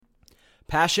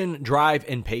Passion, drive,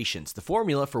 and patience. The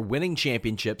formula for winning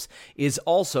championships is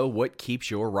also what keeps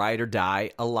your ride or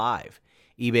die alive.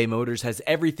 eBay Motors has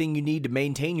everything you need to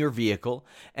maintain your vehicle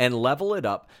and level it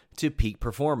up to peak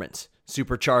performance.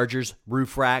 Superchargers,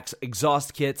 roof racks,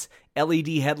 exhaust kits, LED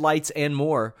headlights, and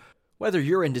more. Whether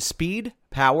you're into speed,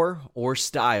 power, or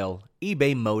style,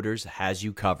 eBay Motors has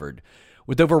you covered.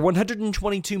 With over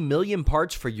 122 million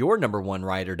parts for your number one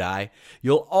ride or die,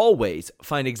 you'll always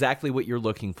find exactly what you're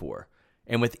looking for.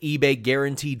 And with eBay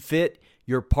Guaranteed Fit,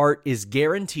 your part is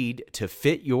guaranteed to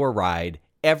fit your ride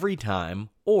every time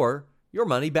or your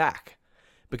money back.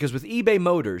 Because with eBay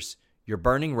Motors, you're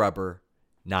burning rubber,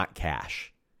 not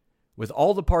cash. With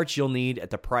all the parts you'll need at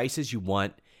the prices you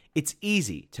want, it's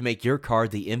easy to make your car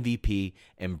the MVP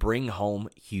and bring home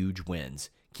huge wins.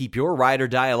 Keep your ride or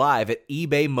die alive at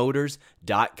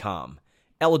ebaymotors.com.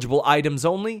 Eligible items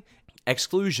only.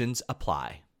 Exclusions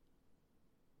apply.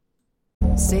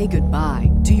 Say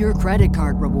goodbye to your credit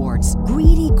card rewards.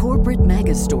 Greedy corporate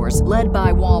mega stores, led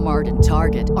by Walmart and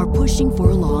Target, are pushing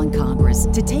for a law in Congress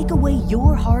to take away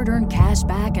your hard-earned cash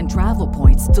back and travel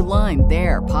points to line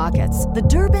their pockets. The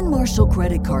Durbin-Marshall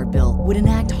credit card bill would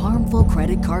enact harmful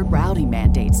credit card routing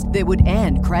mandates that would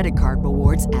end credit card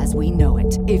rewards as we know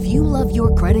it. If you love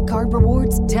your credit card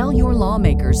rewards, tell your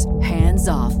lawmakers, hands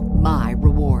off my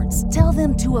rewards. Tell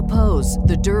them to oppose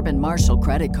the Durbin-Marshall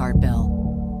credit card bill.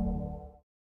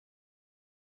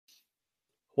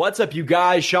 What's up, you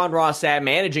guys? Sean Ross Sapp,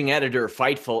 managing editor,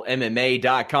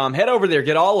 FightfulMMA.com. Head over there,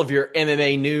 get all of your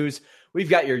MMA news. We've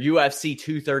got your UFC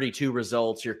 232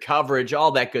 results, your coverage,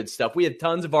 all that good stuff. We have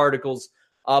tons of articles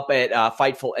up at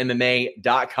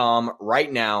FightfulMMA.com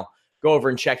right now. Go over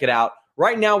and check it out.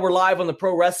 Right now, we're live on the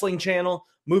Pro Wrestling Channel.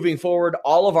 Moving forward,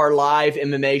 all of our live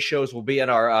MMA shows will be on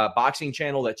our boxing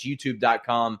channel. That's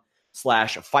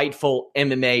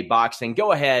youtube.com/FightfulMMA Boxing.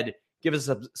 Go ahead. Give us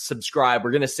a subscribe. We're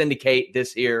going to syndicate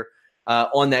this here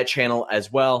on that channel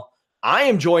as well. I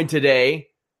am joined today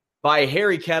by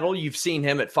Harry Kettle. You've seen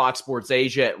him at Fox Sports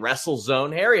Asia at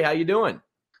WrestleZone. Harry, how you doing?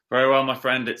 Very well, my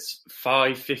friend. It's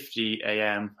 5:50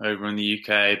 a.m. over in the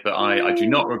UK, but I do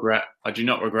not regret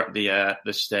the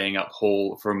staying up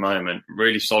haul for a moment.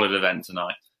 Really solid event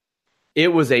tonight. It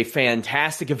was a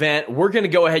fantastic event. We're going to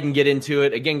go ahead and get into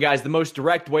it. Again, guys, the most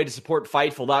direct way to support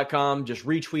Fightful.com, just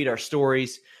retweet our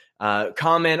stories.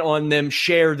 Comment on them,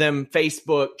 share them,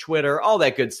 Facebook, Twitter, all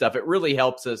that good stuff. It really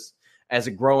helps us as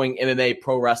a growing MMA,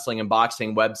 pro wrestling, and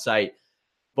boxing website.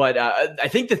 But I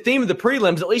think the theme of the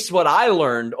prelims, at least what I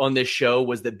learned on this show,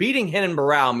 was that beating Renan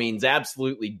Barão means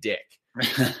absolutely dick.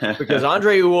 Because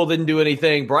Andre Ewell didn't do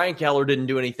anything. Brian Kelleher didn't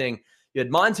do anything. You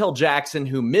had Montel Jackson,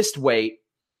 who missed weight.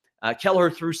 Kelleher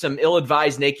threw some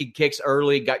ill-advised naked kicks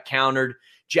early, got countered.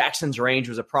 Jackson's range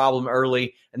was a problem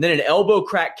early. And then an elbow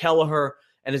cracked Kelleher.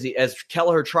 And as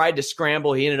Kelleher tried to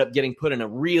scramble, he ended up getting put in a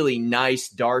really nice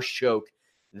Darce choke.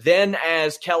 Then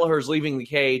as Kelleher's leaving the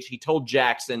cage, he told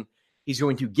Jackson he's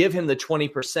going to give him the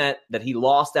 20% that he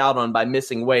lost out on by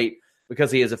missing weight because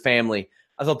he has a family.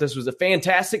 I thought this was a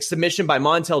fantastic submission by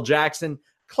Montel Jackson.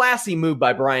 Classy move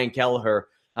by Brian Kelleher.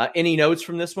 Any notes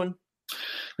from this one?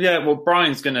 Yeah, well,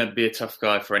 Brian's going to be a tough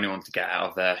guy for anyone to get out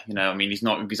of there. You know, I mean, he's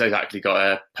exactly got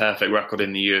a perfect record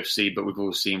in the UFC, but we've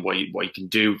all seen what he can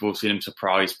do. We've all seen him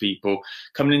surprise people.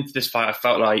 Coming into this fight, I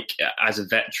felt like as a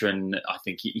veteran, I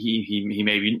think he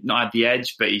maybe not had the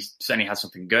edge, but he certainly has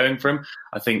something going for him.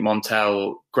 I think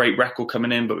Montel, great record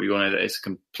coming in, but we all know that it's a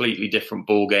completely different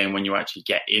ball game when you actually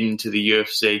get into the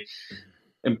UFC.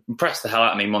 Impressed the hell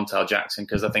out of me, Montel Jackson,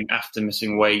 because I think after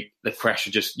missing weight, the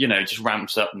pressure just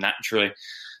ramps up naturally.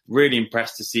 Really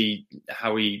impressed to see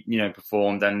how he,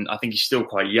 performed, and I think he's still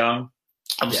quite young.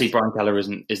 Obviously, yes. Brian Kelleher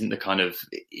isn't the kind of,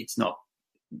 it's not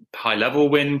high level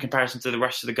win in comparison to the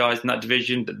rest of the guys in that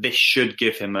division, but this should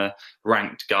give him a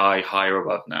ranked guy higher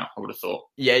above now, I would have thought.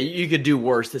 Yeah, you could do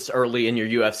worse this early in your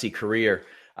UFC career.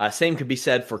 Same could be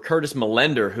said for Curtis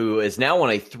Millender, who is now on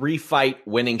a 3-fight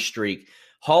winning streak.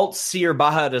 Halts Seer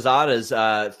Bahadurzada's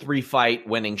 3-fight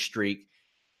winning streak.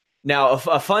 Now,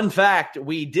 a fun fact,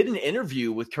 we did an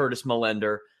interview with Curtis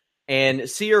Millender, and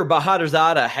Seer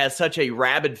Bahadurzada has such a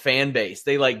rabid fan base.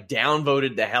 They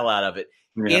downvoted the hell out of it.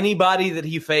 Yeah. Anybody that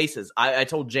he faces, I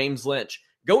told James Lynch,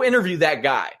 go interview that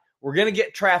guy. We're going to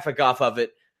get traffic off of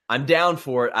it. I'm down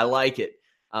for it. I like it.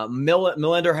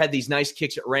 Millender had these nice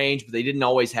kicks at range, but they didn't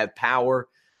always have power.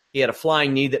 He had a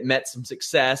flying knee that met some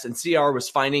success, and CR was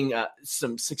finding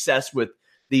some success with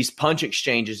these punch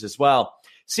exchanges as well.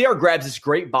 CR grabs this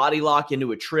great body lock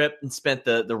into a trip and spent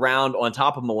the round on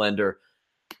top of Millender.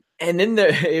 And then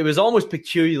it was almost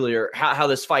peculiar how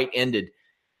this fight ended.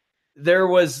 There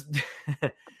was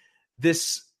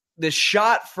this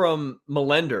shot from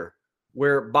Millender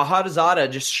where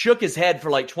Bahadurzada just shook his head for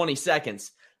like 20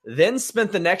 seconds, then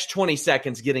spent the next 20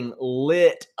 seconds getting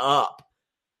lit up.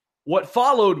 What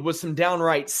followed was some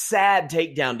downright sad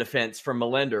takedown defense from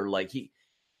Melender,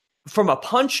 from a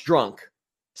punch-drunk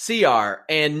CR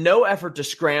and no effort to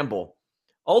scramble.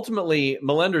 Ultimately,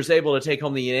 Melender's able to take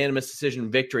home the unanimous decision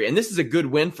victory, and this is a good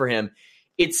win for him.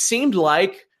 It seemed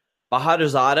like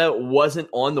Bahadurzada wasn't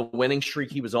on the winning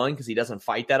streak he was on because he doesn't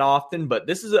fight that often, but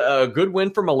this is a good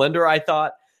win for Melender, I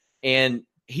thought, and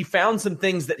he found some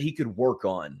things that he could work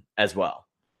on as well.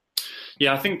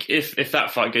 Yeah, I think if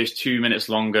that fight goes 2 minutes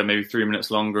longer, maybe 3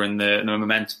 minutes longer, and the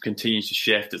momentum continues to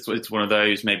shift, it's one of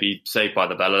those maybe saved by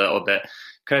the bell a little bit.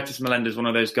 Curtis Melender is one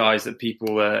of those guys that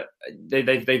people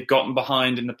they've gotten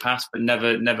behind in the past, but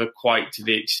never quite to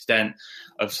the extent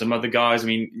of some other guys. I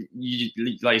mean,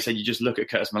 like you said, you just look at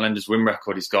Curtis Melender's win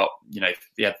record. He's got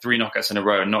he had 3 knockouts in a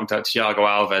row and knocked out Thiago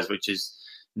Alves, which is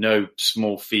no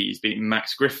small feat. He's beaten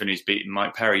Max Griffin, who's beaten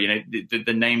Mike Perry.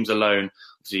 The names alone,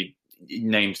 obviously,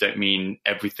 names don't mean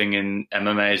everything in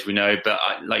MMA, as we know. But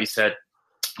like you said,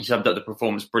 he summed up the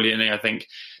performance brilliantly. I think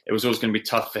it was always going to be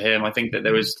tough for him. I think that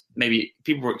there was maybe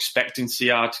people were expecting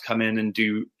CR to come in and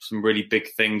do some really big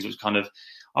things, which kind of,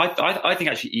 I think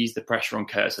actually eased the pressure on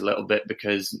Curtis a little bit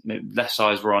because less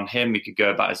eyes were on him. He could go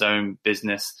about his own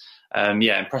business.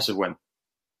 Impressive win.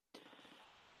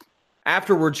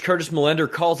 Afterwards, Curtis Melender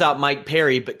calls out Mike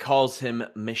Perry, but calls him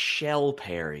Michelle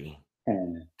Perry.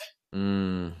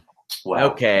 Wow.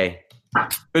 Okay.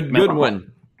 Good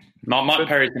one. Mike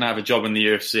Perry's going to have a job in the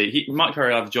UFC. Mike Perry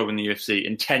will have a job in the UFC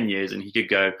in 10 years, and he could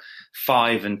go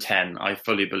 5-10. I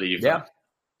fully believe that. Yeah,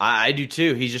 I do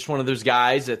too. He's just one of those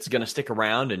guys that's going to stick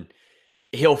around, and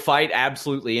he'll fight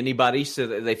absolutely anybody. So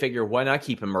that they figure, why not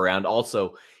keep him around?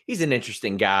 Also, he's an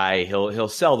interesting guy. He'll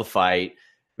sell the fight.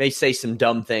 May say some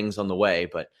dumb things on the way,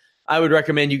 but I would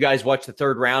recommend you guys watch the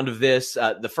third round of this.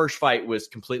 The first fight was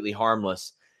completely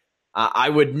harmless. I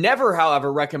would never,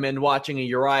 however, recommend watching a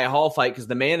Uriah Hall fight because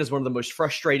the man is one of the most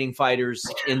frustrating fighters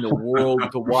in the world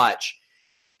to watch.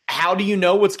 How do you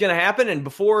know what's going to happen? And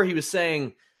before he was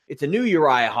saying, it's a new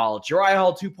Uriah Hall. It's Uriah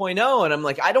Hall 2.0. And I'm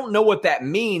like, I don't know what that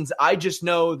means. I just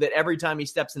know that every time he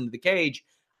steps into the cage,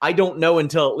 I don't know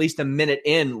until at least a minute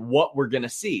in what we're going to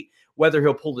see, whether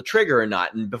he'll pull the trigger or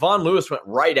not. And Bevon Lewis went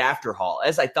right after Hall,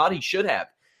 as I thought he should have.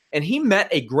 And he met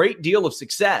a great deal of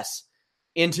success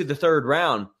into the third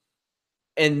round.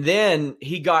 And then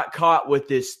he got caught with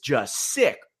this just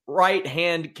sick right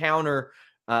hand counter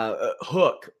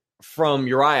hook from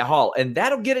Uriah Hall. And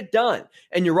that'll get it done.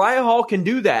 And Uriah Hall can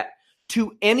do that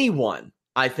to anyone,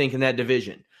 I think, in that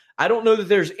division. I don't know that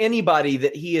there's anybody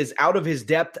that he is out of his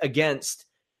depth against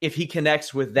if he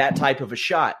connects with that type of a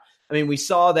shot. I mean, we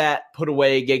saw that put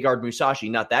away Gegard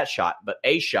Mousasi, not that shot, but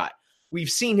a shot. We've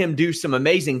seen him do some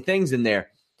amazing things in there.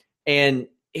 And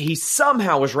he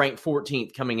somehow was ranked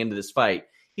 14th coming into this fight.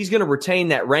 He's going to retain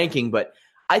that ranking, but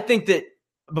I think that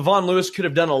Bevon Lewis could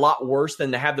have done a lot worse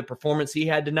than to have the performance he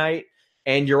had tonight,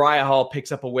 and Uriah Hall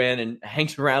picks up a win and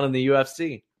hangs around in the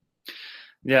UFC.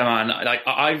 Yeah, man. Like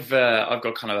I've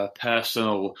got kind of a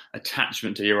personal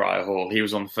attachment to Uriah Hall. He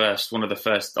was on one of the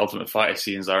first Ultimate Fighter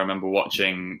scenes I remember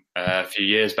watching a few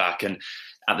years back, and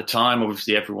at the time,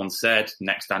 obviously, everyone said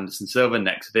next Anderson Silva,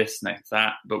 next this, next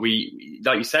that. But we,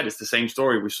 like you said, it's the same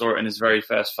story. We saw it in his very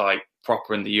first fight,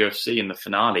 proper in the UFC, in the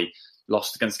finale.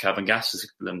 Lost against Kelvin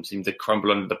Gastelum, seemed to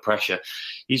crumble under the pressure.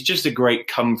 He's just a great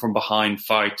come-from-behind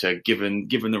fighter, given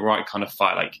the right kind of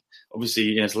fight. Like,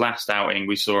 obviously, in his last outing,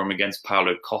 we saw him against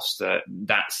Paulo Costa.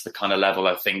 That's the kind of level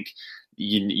I think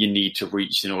you need to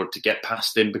reach in order to get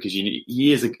past him, because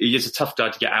he is a tough guy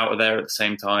to get out of there at the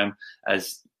same time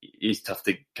as he's tough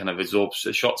to kind of absorb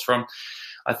shots from.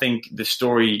 I think the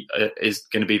story is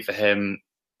going to be for him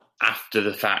after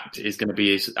the fact is going to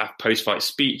be his post-fight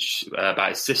speech about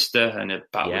his sister and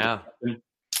about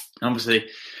obviously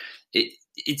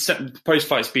it's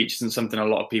post-fight speech isn't something a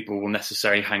lot of people will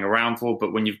necessarily hang around for,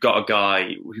 but when you've got a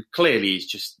guy who clearly is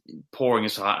just pouring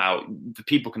his heart out, the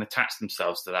people can attach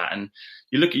themselves to that. And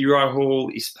you look at Uriah Hall,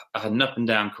 he's had an up and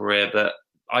down career, but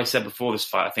I said before this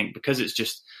fight, I think because it's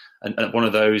just one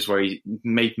of those where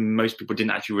most people didn't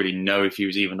actually really know if he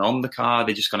was even on the card.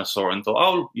 They just kind of saw it and thought,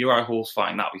 oh, Uriah Hall's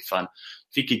fighting, that'll be fun.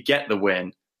 If he could get the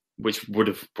win, which would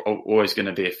have always going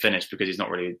to be a finish because he's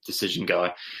not really a decision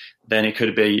guy, then it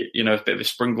could be, a bit of a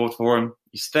springboard for him.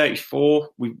 He's 34.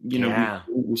 We've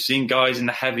seen guys in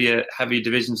the heavier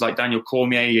divisions like Daniel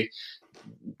Cormier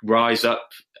rise up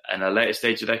in a later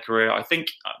stage of their career. I think,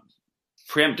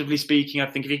 preemptively speaking, I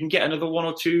think if he can get another one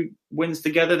or two wins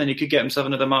together, then he could get himself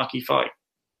another marquee fight.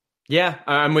 Yeah,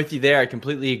 I'm with you there. I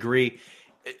completely agree.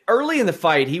 early in the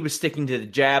fight, he was sticking to the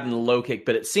jab and the low kick,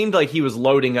 but it seemed like he was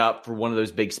loading up for one of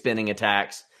those big spinning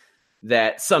attacks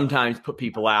that sometimes put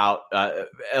people out,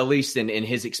 at least in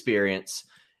his experience.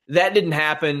 That didn't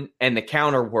happen, and the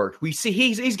counter worked. We see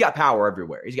he's got power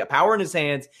everywhere. He's got power in his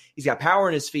hands. He's got power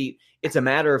in his feet. It's a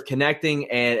matter of connecting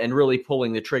and really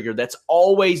pulling the trigger. That's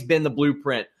always been the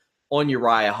blueprint on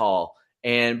Uriah Hall.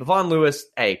 And Bevon Lewis,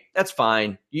 hey, that's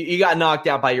fine. You got knocked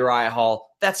out by Uriah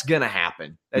Hall. That's going to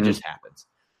happen. That just happens.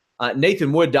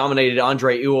 Nathan Wood dominated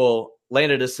Andre Ewell,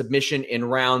 landed a submission in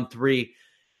round 3.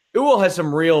 Ewell has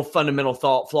some real fundamental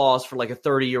flaws for like a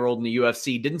 30-year-old in the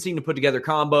UFC. Didn't seem to put together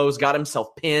combos, got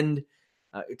himself pinned,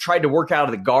 tried to work out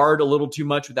of the guard a little too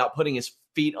much without putting his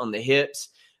feet on the hips.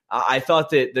 I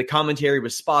thought that the commentary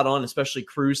was spot on, especially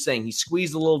Cruz saying he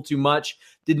squeezed a little too much,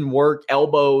 didn't work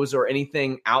elbows or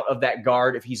anything out of that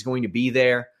guard if he's going to be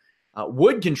there.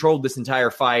 Wood controlled this entire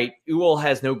fight. Ewell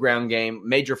has no ground game,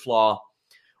 major flaw.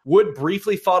 Wood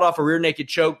briefly fought off a rear naked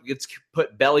choke, gets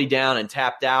put belly down and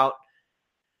tapped out.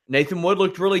 Nathan Wood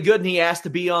looked really good, and he asked to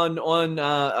be on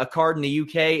a card in the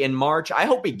UK in March. I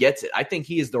hope he gets it. I think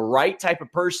he is the right type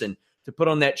of person to put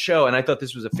on that show, and I thought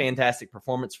this was a fantastic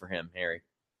performance for him, Harry.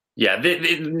 Yeah,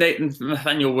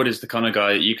 Nathaniel Wood is the kind of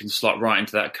guy that you can slot right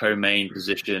into that co-main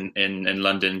position in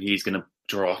London. He's going to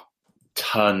draw a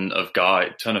ton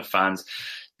of fans.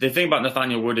 The thing about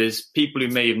Nathaniel Wood is people who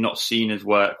may have not seen his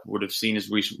work would have seen his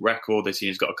recent record. They've seen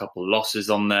he's got a couple of losses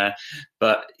on there,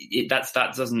 but that's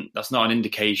not an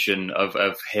indication of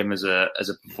him as a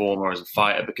performer, as a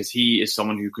fighter, because he is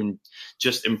someone who can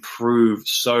just improve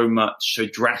so much, so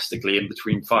drastically in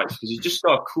between fights, because he's just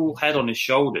got a cool head on his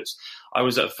shoulders. I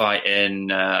was at a fight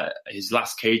in his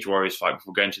last Cage Warriors fight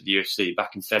before going to the UFC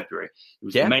back in February. It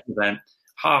was the main event.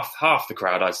 Half the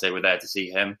crowd, I'd say, were there to see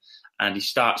him. And he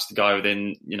starts the guy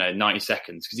within, 90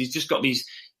 seconds, because he's just got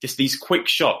these quick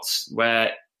shots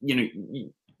where,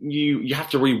 you have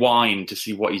to rewind to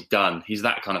see what he's done. He's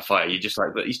that kind of fighter.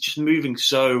 But he's just moving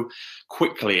so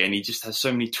quickly, and he just has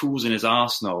so many tools in his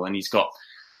arsenal, and he's got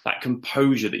that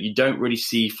composure that you don't really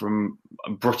see from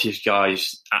British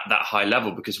guys at that high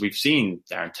level, because we've seen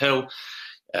Darren Till,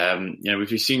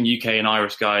 we've seen UK and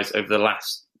Irish guys over the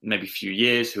last maybe few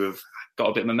years who have got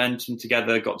a bit of momentum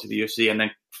together, got to the UFC, and then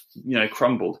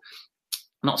crumbled.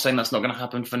 I'm not saying that's not going to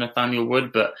happen for Nathaniel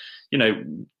Wood, but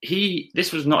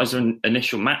this was not his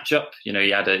initial matchup. He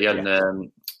had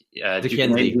Duke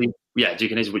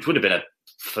Duquesne, which would have been a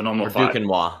phenomenal fight.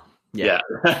 Duquesnois. Yeah.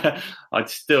 I'd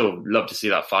still love to see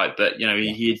that fight, but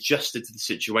he adjusted to the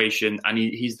situation, and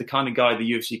he's the kind of guy the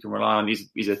UFC can rely on.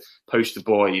 He's a poster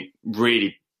boy.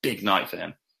 Really big night for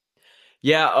him.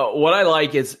 Yeah, what I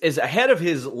like is ahead of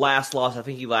his last loss. I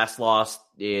think he last lost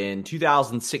in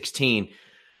 2016,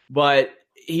 but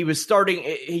he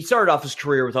started off his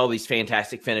career with all these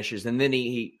fantastic finishes, and then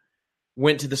he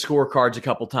went to the scorecards a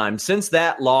couple times. Since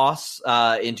that loss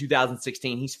in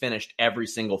 2016, he's finished every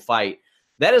single fight.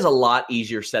 That is a lot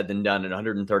easier said than done at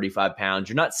 135 pounds.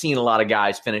 You're not seeing a lot of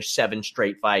guys finish 7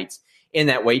 straight fights in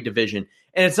that weight division.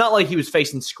 And it's not like he was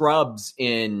facing scrubs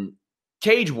in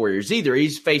Cage Warriors either.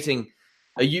 He's facing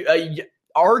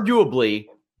arguably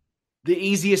the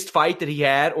easiest fight that he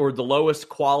had, or the lowest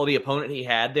quality opponent he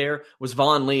had there, was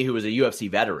Vaughn Lee, who was a UFC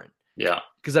veteran. Yeah.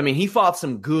 Because, he fought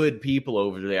some good people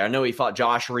over there. I know he fought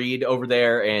Josh Reed over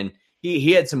there, and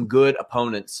he had some good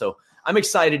opponents. So I'm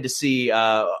excited to see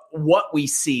what we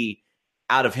see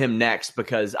out of him next,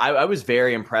 because I was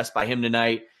very impressed by him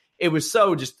tonight. It was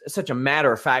such a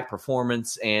matter-of-fact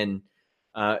performance, and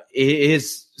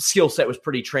his skill set was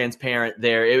pretty transparent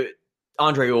there.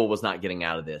 Andre Ewell was not getting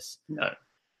out of this. No.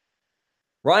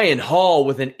 Ryan Hall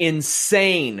with an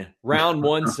insane round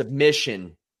 1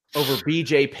 submission over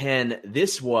BJ Penn.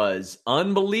 This was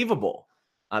unbelievable.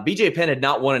 BJ Penn had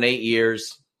not won in 8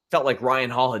 years. Felt like Ryan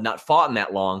Hall had not fought in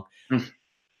that long.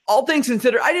 All things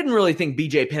considered, I didn't really think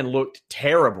BJ Penn looked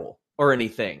terrible or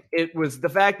anything. It was the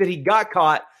fact that he got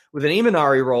caught with an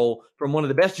Imanari roll from one of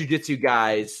the best jiu-jitsu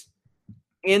guys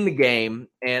in the game,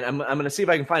 and I'm going to see if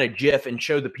I can find a GIF and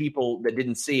show the people that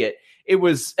didn't see it. It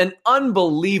was an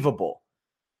unbelievable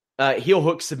heel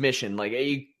hook submission. Like,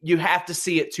 you have to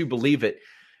see it to believe it.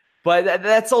 But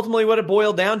that's ultimately what it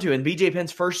boiled down to. And BJ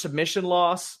Penn's first submission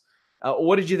loss.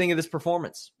 What did you think of this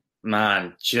performance?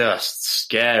 Man, just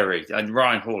scary. And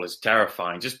Ryan Hall is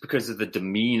terrifying just because of the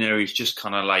demeanor. He's just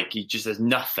kind of like, there's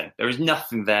nothing. There is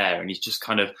nothing there. And he's just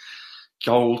kind of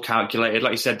cold, calculated.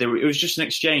 Like you said, it was just an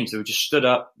exchange. They were just stood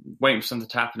up, waiting for something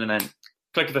to happen, and then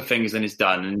click of the fingers and it's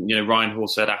done. And, Ryan Hall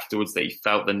said afterwards that he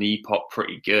felt the knee pop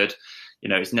pretty good.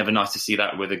 It's never nice to see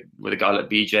that with a guy like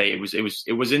BJ.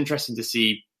 It was interesting to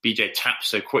see BJ tap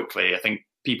so quickly. I think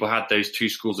people had those two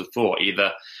schools of thought.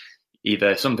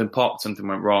 Either something popped, something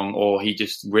went wrong, or he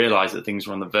just realized that things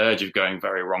were on the verge of going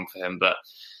very wrong for him. But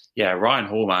yeah, Ryan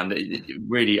Hall, man,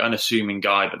 really unassuming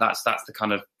guy, but that's the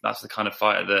kind of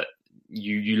fighter that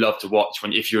you love to watch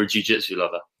if you're a jiu-jitsu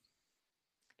lover.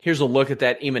 Here's a look at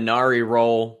that Imanari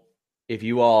roll. If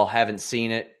you all haven't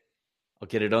seen it, I'll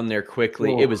get it on there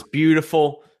quickly. It was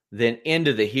beautiful. Then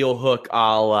into the heel hook.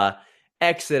 I'll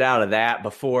exit out of that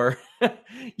before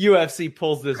UFC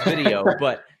pulls this video,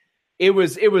 but it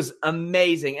was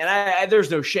amazing. And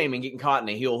there's no shame in getting caught in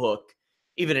a heel hook,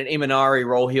 even an Imanari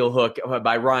roll heel hook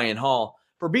by Ryan Hall.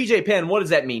 For BJ Penn, what does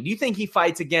that mean? Do you think he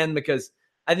fights again? Because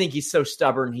I think he's so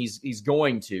stubborn, he's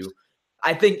going to.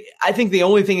 I think the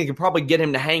only thing that could probably get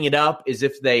him to hang it up is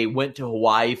if they went to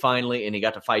Hawaii finally and he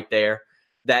got to fight there.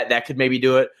 That could maybe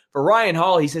do it. For Ryan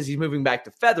Hall, he says he's moving back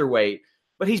to featherweight,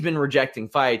 but he's been rejecting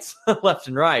fights left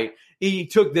and right. He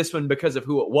took this one because of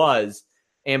who it was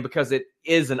and because it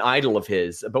is an idol of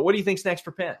his. But what do you think's next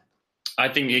for Penn? I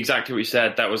think exactly what you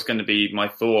said. That was going to be my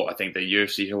thought. I think that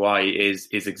UFC Hawaii is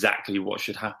exactly what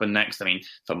should happen next. I mean,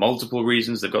 for multiple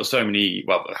reasons. They've got so many,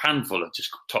 a handful of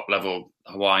just top-level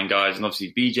Hawaiian guys. And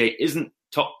obviously BJ isn't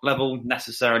top-level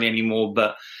necessarily anymore.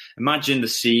 But imagine the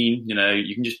scene.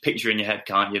 You can just picture in your head,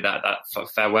 can't you, that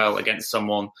farewell against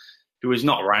someone who is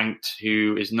not ranked,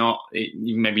 who is not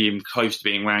maybe even close to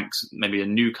being ranked, maybe a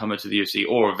newcomer to the UFC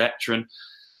or a veteran.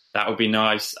 That would be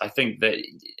nice. I think that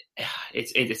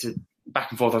it's a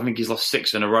back and forth. I think he's lost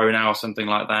 6 in a row now or something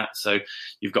like that. So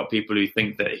you've got people who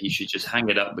think that he should just hang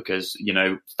it up because,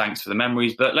 thanks for the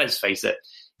memories. But let's face it,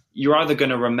 you're either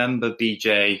going to remember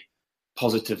BJ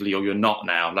positively or you're not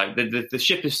now. Like the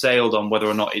ship has sailed on whether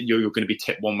or not you're going to be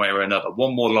tipped one way or another.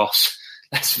 One more loss,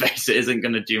 let's face it, isn't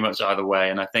going to do much either way.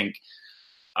 And I think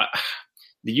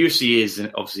the UFC is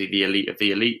obviously the elite of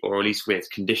the elite, or at least we're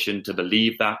conditioned to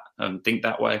believe that and think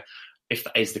that way. If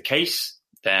that is the case,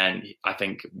 then I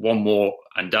think one more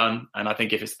and done. And I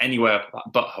think if it's anywhere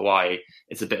but Hawaii,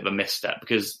 it's a bit of a misstep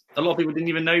because a lot of people didn't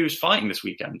even know he was fighting this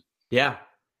weekend. Yeah.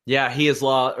 He has he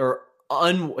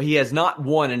has not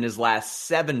won in his last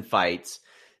 7 fights,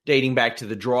 dating back to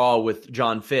the draw with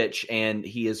John Fitch, and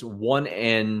he is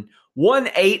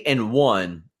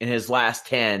 1-8-1 in his last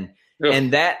 10. Ugh.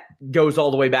 And that goes all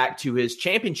the way back to his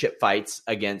championship fights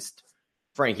against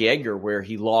Frankie Edgar, where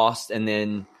he lost and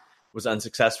then was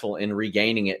unsuccessful in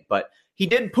regaining it. But he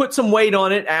did put some weight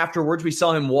on it afterwards. We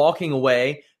saw him walking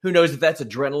away. Who knows if that's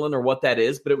adrenaline or what that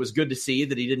is, but it was good to see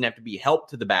that he didn't have to be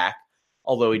helped to the back,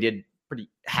 although he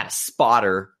had a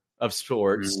spotter of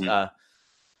sorts.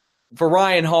 Mm-hmm. For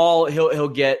Ryan Hall, he'll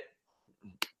get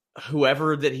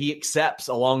whoever that he accepts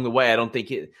along the way. I don't think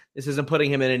this isn't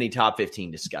putting him in any top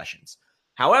 15 discussions.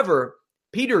 However,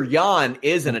 Peter Yan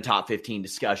is in a top 15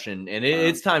 discussion, and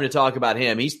it's time to talk about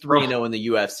him. He's 3-0 in the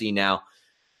UFC now.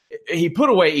 He put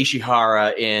away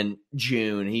Ishihara in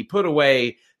June. He put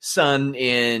away Sun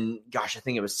in, I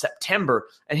think it was September.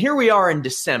 And here we are in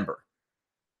December.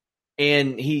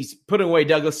 And he's putting away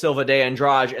Douglas Silva de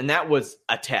Andrade, and that was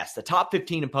a test, a top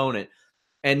 15 opponent.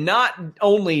 And not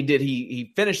only did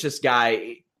he finish this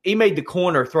guy, he made the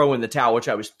corner throw in the towel, which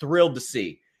I was thrilled to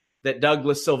see, that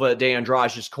Douglas Silva de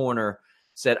Andrade's corner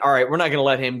said, all right, we're not going to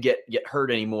let him get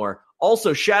hurt anymore.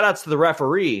 Also, shout-outs to the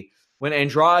referee. When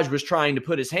Andrade was trying to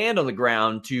put his hand on the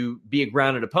ground to be a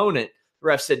grounded opponent, the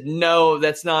ref said, no,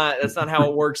 that's not how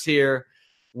it works here.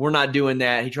 We're not doing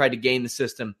that. He tried to game the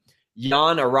system.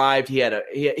 Yan arrived.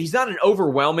 He's not an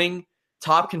overwhelming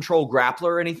top control grappler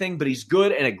or anything, but he's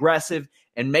good and aggressive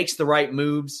and makes the right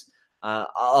moves.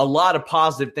 A lot of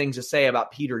positive things to say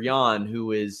about Peter Yan,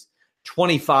 who is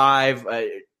 25.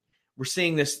 We're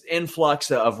seeing this influx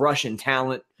of Russian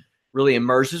talent really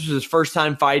emerge. This was his first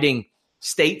time fighting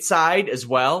stateside as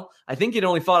well. I think he'd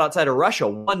only fought outside of Russia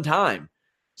one time.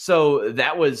 So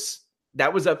that was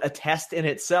a test in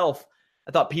itself.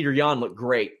 I thought Peter Yan looked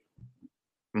great.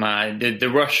 Man, the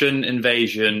Russian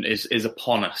invasion is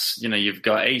upon us. You've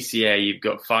got ACA, you've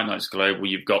got Fight Nights Global,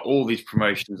 you've got all these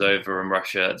promotions over in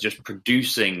Russia just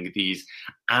producing these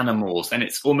animals. And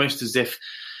it's almost as if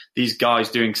these guys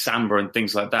doing Sambo and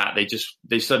things like that,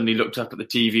 they suddenly looked up at the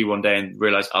TV one day and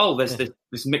realized, oh, there's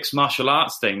this mixed martial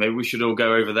arts thing. Maybe we should all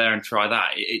go over there and try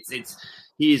that.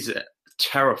 He is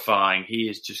terrifying. He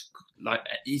is just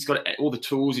he's got all the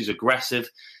tools. He's aggressive.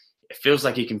 It feels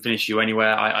like he can finish you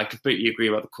anywhere. I completely agree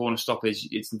about the corner stoppage.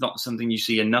 It's not something you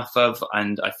see enough of.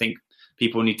 And I think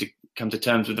people need to come to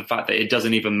terms with the fact that it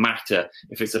doesn't even matter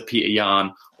if it's a Peter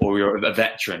Yan or you're a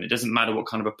veteran. It doesn't matter what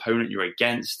kind of opponent you're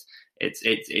against.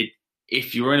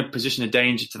 If you're in a position of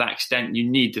danger to that extent, you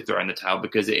need to throw in the towel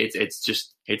because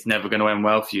it's never going to end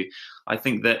well for you. I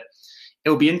think that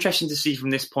it'll be interesting to see from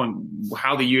this point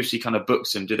how the UFC kind of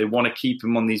books him. Do they want to keep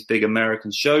him on these big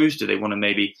American shows? Do they want to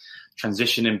maybe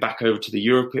transition him back over to the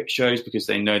Europe shows because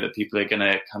they know that people are going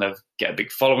to kind of get a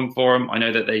big following for him? I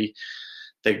know that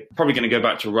they're probably going to go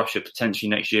back to Russia potentially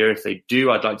next year. If they do,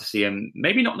 I'd like to see him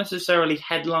maybe not necessarily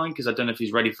headline, because I don't know if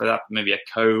he's ready for that. Maybe a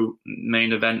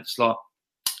co-main event slot.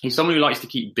 He's someone who likes to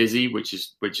keep busy, which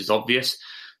is obvious.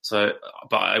 So,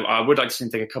 but I would like to see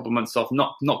him take a couple of months off,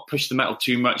 not push the metal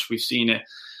too much. We've seen it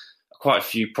quite a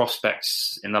few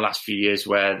prospects in the last few years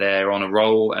where they're on a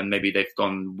roll and maybe they've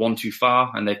gone one too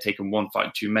far and they've taken one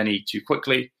fight too many too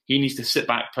quickly. He needs to sit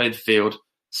back, play the field,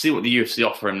 see what the UFC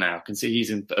offer him now. Can see he's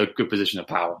in a good position of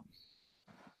power.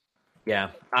 Yeah,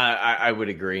 I would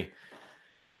agree.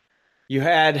 You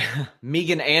had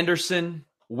Megan Anderson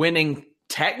winning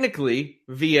technically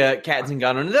via Cat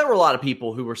Zingano. And there were a lot of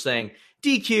people who were saying,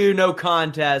 DQ, no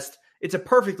contest. It's a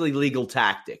perfectly legal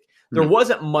tactic. There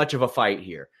wasn't much of a fight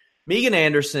here. Megan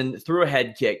Anderson threw a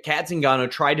head kick. Cat Zingano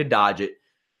tried to dodge it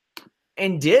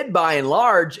and did by and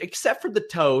large, except for the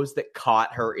toes that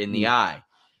caught her in the eye.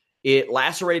 It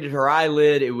lacerated her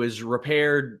eyelid. It was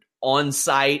repaired on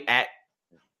site at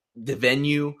the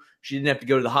venue. She didn't have to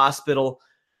go to the hospital.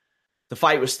 The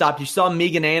fight was stopped. You saw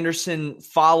Megan Anderson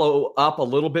follow up a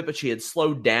little bit, but she had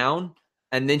slowed down,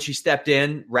 and then she stepped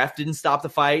in. Ref didn't stop the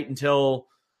fight until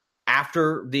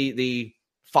after the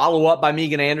follow-up by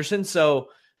Megan Anderson. So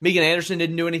Megan Anderson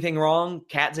didn't do anything wrong.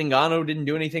 Cat Zingano didn't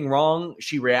do anything wrong.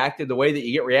 She reacted the way that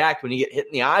you react when you get hit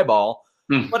in the eyeball,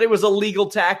 but it was a legal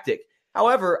tactic.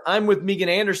 However, I'm with Megan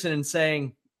Anderson in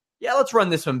saying, yeah, let's run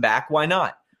this one back. Why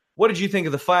not? What did you think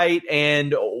of the fight,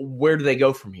 and where do they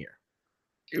go from here?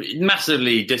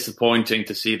 Massively disappointing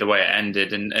to see the way it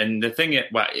ended, and the thing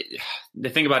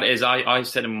about it is, I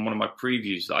said in one of my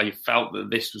previews that I felt that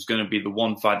this was going to be the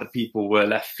one fight that people were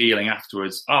left feeling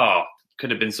afterwards.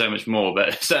 Could have been so much more,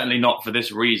 but certainly not for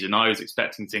this reason. I was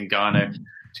expecting Zingano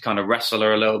to kind of wrestle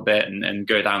her a little bit and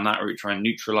go down that route, try and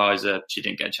neutralize her. She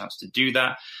didn't get a chance to do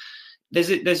that. There's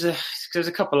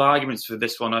a couple of arguments for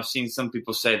this one. I've seen some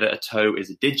people say that a toe is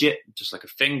a digit, just like a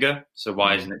finger. So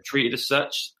why isn't it treated as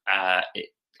such?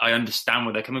 I understand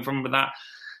where they're coming from with that.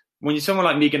 When you're someone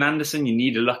like Megan Anderson, you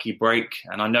need a lucky break.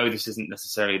 And I know this isn't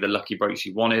necessarily the lucky break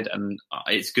she wanted. And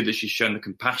it's good that she's shown the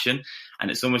compassion. And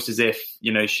it's almost as if,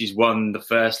 she's won the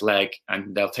first leg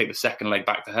and they'll take the second leg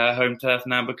back to her home turf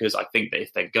now, because I think that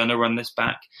if they're going to run this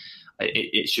back,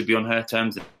 it should be on her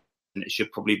terms. And it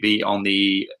should probably be on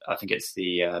the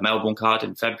Melbourne card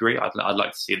in February. I'd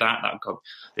like to see that. That would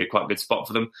be quite a good spot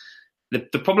for them.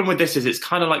 The problem with this is it's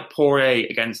kind of like Poirier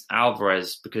against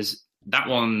Alvarez, because that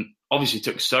one obviously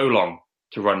took so long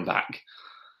to run back.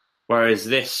 Whereas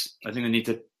this, I think they need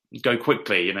to go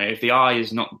quickly. If the eye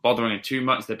is not bothering them too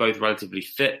much, they're both relatively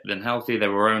fit and healthy. They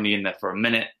were only in there for a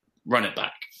minute. Run it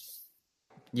back.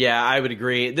 Yeah, I would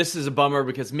agree. This is a bummer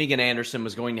because Megan Anderson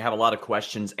was going to have a lot of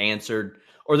questions answered,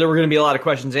 or there were going to be a lot of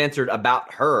questions answered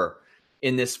about her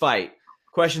in this fight.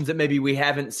 Questions that maybe we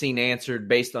haven't seen answered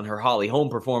based on her Holly Holm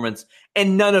performance,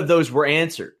 and none of those were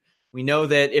answered. We know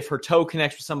that if her toe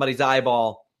connects with somebody's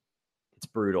eyeball, it's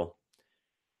brutal.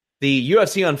 The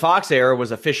UFC on Fox era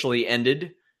was officially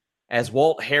ended as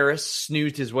Walt Harris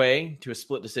snoozed his way to a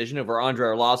split decision over Andrei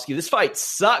Arlovsky. This fight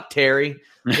sucked, Terry.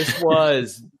 This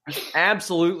was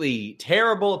absolutely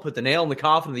terrible. It put the nail in the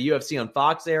coffin of the UFC on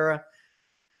Fox era.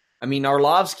 I mean,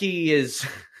 Arlovsky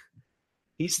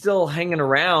he's still hanging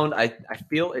around. I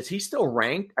feel, is he still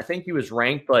ranked? I think he was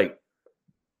ranked like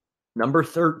number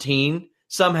 13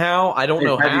 somehow. I don't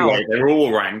know how. They're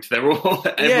all ranked. They're all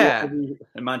every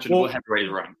imaginable heavyweight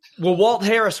is ranked. Well, Walt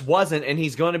Harris wasn't, and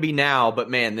he's going to be now. But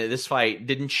man, this fight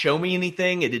didn't show me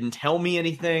anything. It didn't tell me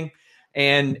anything,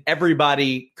 and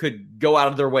everybody could go out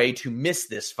of their way to miss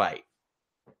this fight.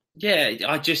 Yeah,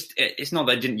 it's not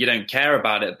that you don't care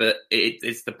about it, but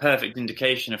it's the perfect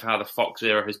indication of how the Fox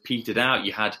era has petered out.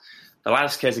 You had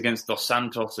Velasquez against Dos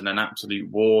Santos in an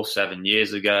absolute war 7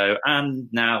 years ago, and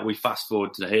now we fast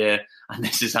forward to here, and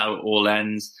this is how it all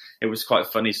ends. It was quite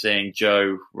funny seeing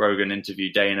Joe Rogan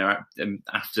interview Dana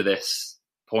after this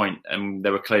point, and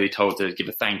they were clearly told to give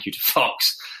a thank you to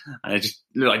Fox, and it just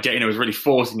looked like Dana was really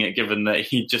forcing it, given that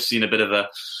he'd just seen a bit of a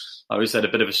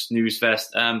snooze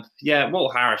fest.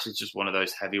 Walt Harris is just one of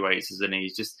those heavyweights, isn't he?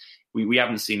 He's just, we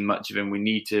haven't seen much of him. We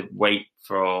need to wait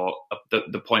for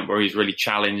the point where he's really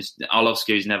challenged.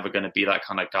 Arlovsky is never going to be that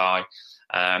kind of guy.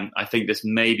 I think this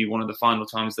may be one of the final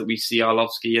times that we see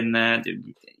Arlovsky in there.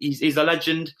 He's a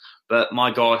legend, but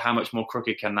my God, how much more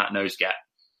crooked can that nose get?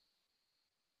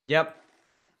 Yep.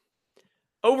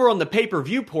 Over on the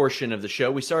pay-per-view portion of the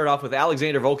show, we started off with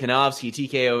Alexander Volkanovski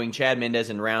TKOing Chad Mendes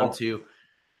in round 2.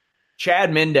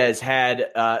 Chad Mendes had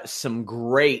some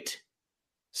great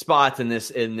spots in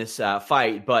this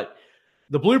fight, but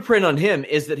the blueprint on him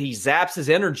is that he zaps his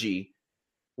energy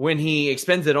when he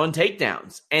expends it on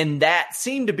takedowns. And that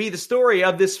seemed to be the story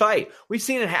of this fight. We've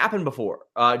seen it happen before.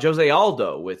 Jose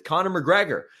Aldo with Conor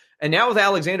McGregor, and now with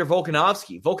Alexander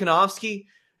Volkanovski. Volkanovski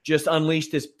just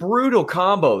unleashed this brutal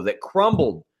combo that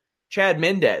crumbled Chad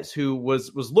Mendes, who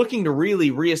was looking to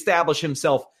really reestablish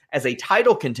himself as a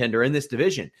title contender in this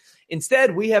division.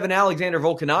 Instead, we have an Alexander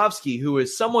Volkanovski who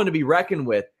is someone to be reckoned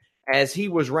with, as he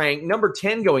was ranked number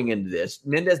 10 going into this,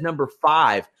 Mendes number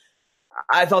 5.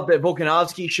 I thought that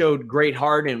Volkanovski showed great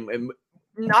heart and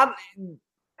not,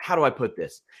 how do I put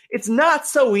this? It's not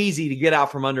so easy to get out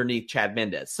from underneath Chad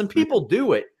Mendes. Some people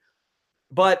do it,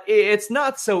 but it's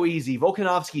not so easy.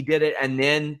 Volkanovski did it and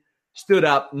then stood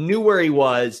up, knew where he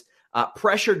was,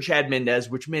 pressured Chad Mendes,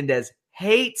 which Mendes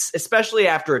hates, especially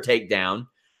after a takedown.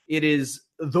 It is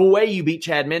the way you beat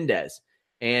Chad Mendes,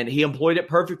 and he employed it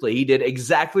perfectly. He did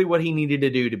exactly what he needed to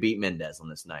do to beat Mendes on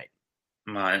this night.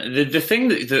 Man, the thing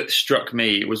that struck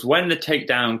me was when the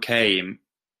takedown came,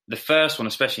 the first one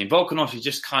especially, Volkanovski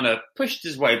just kind of pushed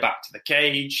his way back to the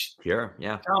cage,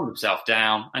 calmed himself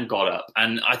down and got up.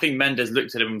 And I think Mendes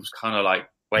looked at him and was kind of like,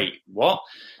 wait, what?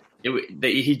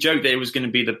 He joked that it was going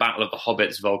to be the Battle of the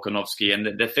Hobbits, Volkanovski.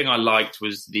 And the thing I liked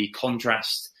was the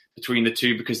contrast between the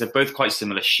two, because they're both quite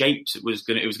similar shapes. It was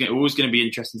always going to be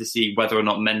interesting to see whether or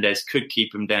not Mendes could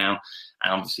keep him down,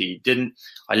 and obviously he didn't.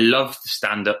 I love the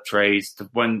stand-up trades.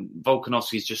 When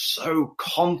Volkanovski is just so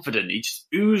confident, he just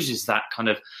oozes that kind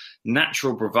of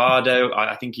natural bravado.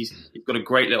 I think he's got a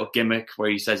great little gimmick where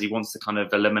he says he wants to kind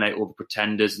of eliminate all the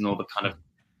pretenders and all the kind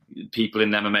of people in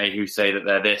MMA who say that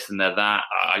they're this and they're that.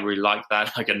 I really like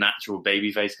that, like a natural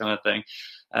babyface kind of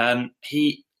thing.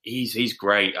 He's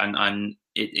great, and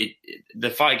the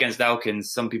fight against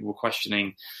Elkins, some people were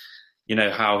questioning,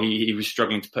 how he was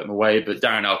struggling to put him away, but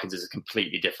Darren Elkins is a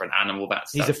completely different animal.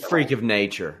 He's a freak of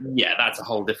nature. Yeah, that's a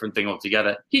whole different thing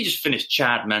altogether. He just finished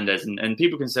Chad Mendes, and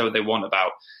people can say what they want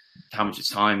about how much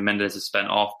time Mendes has spent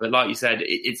off, but like you said,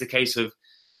 it's a case of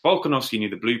Volkanovski knew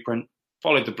the blueprint,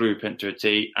 followed the blueprint to a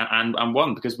T, and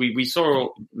won, because we saw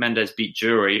Mendes beat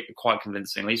Jury quite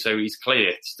convincingly, so he's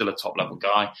clearly still a top-level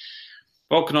guy.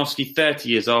 Volkanovski, 30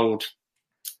 years old,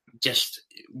 just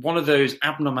one of those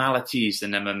abnormalities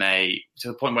in MMA, to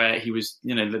the point where he was,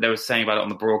 they were saying about it on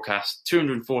the broadcast,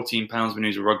 214 pounds when he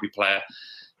was a rugby player.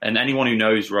 And anyone who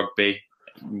knows rugby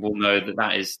will know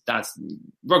that's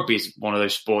rugby is one of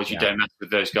those sports you don't mess with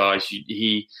those guys.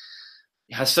 He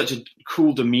has such a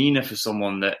cool demeanor for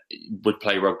someone that would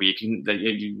play rugby.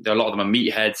 A lot of them are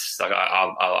meatheads. Like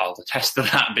I'll attest to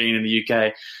that being in the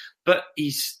UK. But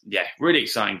he's, really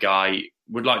exciting guy.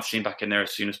 Would like to see him back in there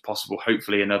as soon as possible.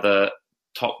 Hopefully another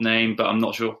top name, but I'm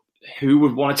not sure who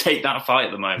would want to take that fight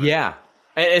at the moment. Yeah,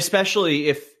 especially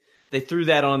if they threw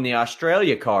that on the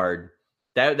Australia card.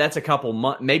 That's a couple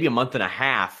months, maybe a month and a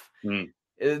half.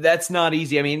 That's not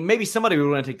easy. I mean, maybe somebody would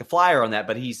want to take the flyer on that,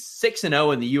 but he's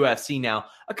 6-0 in the UFC now.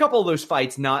 A couple of those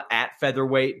fights not at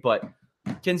featherweight, but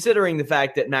considering the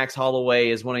fact that Max Holloway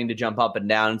is wanting to jump up and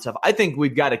down and stuff, I think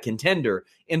we've got a contender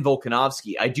in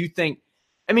Volkanovski. I do think,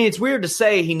 it's weird to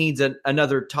say he needs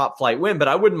another top flight win, but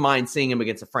I wouldn't mind seeing him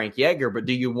against a Frankie Edgar. But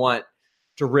do you want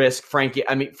to risk Frankie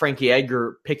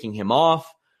Edgar picking him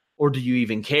off, or do you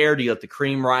even care? Do you let the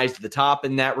cream rise to the top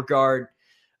in that regard?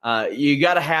 You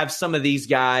got to have some of these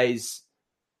guys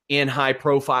in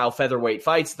high-profile featherweight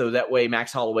fights, though. That way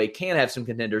Max Holloway can have some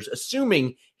contenders,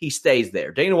 assuming he stays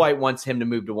there. Dana White wants him to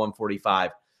move to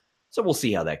 145, so we'll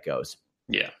see how that goes.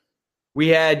 Yeah. We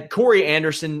had Corey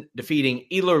Anderson defeating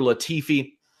Ilir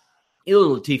Latifi.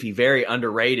 Ilir Latifi, very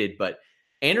underrated, but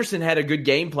Anderson had a good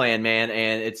game plan, man,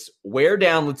 and it's wear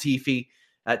down Latifi,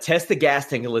 test the gas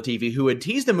tank of Latifi, who had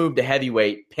teased a move to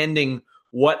heavyweight pending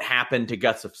what happened to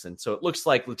Gustafsson. So it looks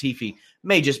like Latifi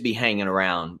may just be hanging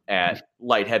around at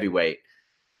light heavyweight.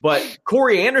 But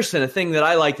Corey Anderson, a thing that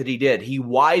I like that he did, he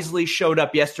wisely showed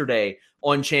up yesterday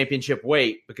on championship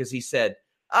weight because he said,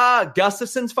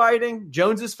 Gustafsson's fighting,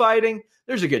 Jones is fighting.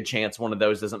 There's a good chance one of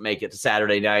those doesn't make it to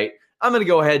Saturday night. I'm going to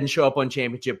go ahead and show up on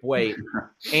championship weight.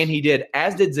 And he did,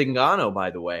 as did Zingano,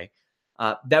 by the way.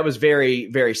 That was very,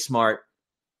 very smart.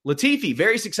 Latifi,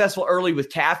 very successful early with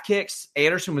calf kicks.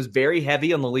 Anderson was very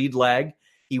heavy on the lead leg.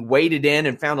 He waded in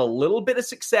and found a little bit of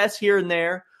success here and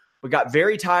there, but got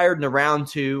very tired in the round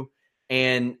 2.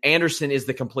 And Anderson is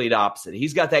the complete opposite.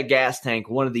 He's got that gas tank,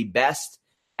 one of the best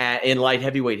in light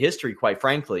heavyweight history, quite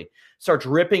frankly. Starts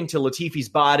ripping to Latifi's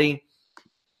body.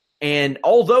 And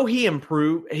although he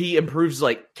improves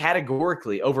like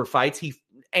categorically over fights,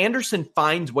 Anderson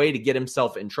finds way to get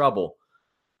himself in trouble.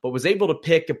 but was able to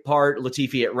pick apart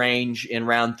Latifi at range in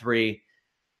round 3,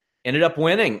 ended up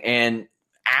winning. And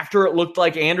after it looked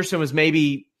like Anderson was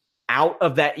maybe out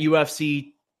of that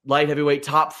UFC light heavyweight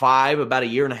top 5 about a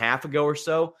year and a half ago or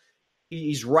so,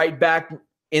 he's right back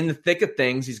in the thick of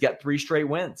things. He's got 3 straight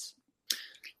wins.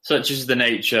 Such is the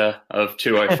nature of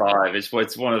 205.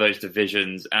 It's one of those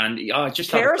divisions, and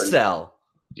just carousel.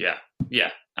 Yeah.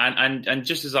 And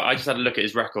just as I just had a look at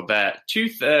his record there,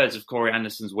 2/3 of Corey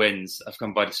Anderson's wins have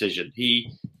come by decision.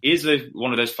 He is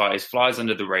one of those fighters, flies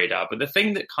under the radar. But the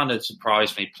thing that kind of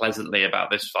surprised me pleasantly about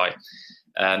this fight,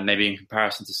 maybe in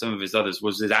comparison to some of his others,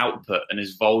 was his output and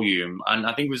his volume. And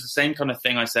I think it was the same kind of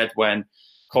thing I said when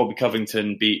Colby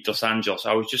Covington beat Dos Anjos.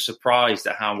 I was just surprised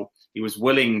at how he was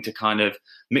willing to kind of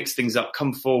mix things up,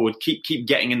 come forward, keep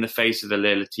getting in the face of the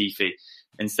Ilir Latifi,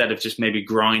 instead of just maybe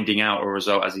grinding out a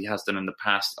result as he has done in the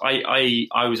past. I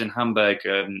was in Hamburg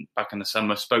back in the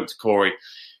summer, spoke to Corey,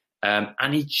 and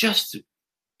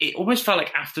it almost felt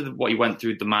like after what he went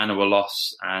through, the Manuwa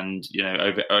loss and,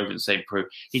 over in St. Preux,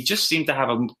 he just seemed to have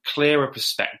a clearer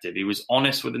perspective. He was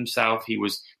honest with himself. He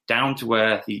was down to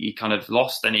earth. He kind of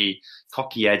lost any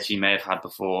cocky edge he may have had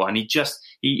before. And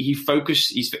he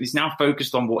focused, he's now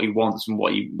focused on what he wants and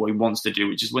what he wants to do,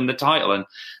 which is win the title. And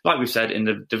like we've said, in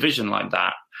the division like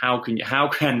that, how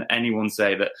can anyone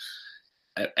say that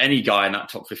any guy in that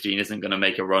top 15 isn't going to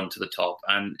make a run to the top?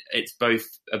 And it's both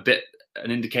a bit an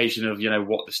indication of,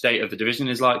 what the state of the division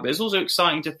is like, but it's also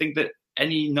exciting to think that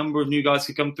any number of new guys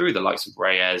could come through, the likes of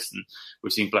Reyes, and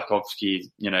we've seen Blachowski,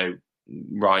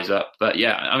 rise up. But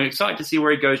yeah, I'm excited to see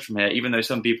where he goes from here, even though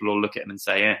some people will look at him and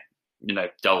say,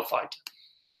 dull fight.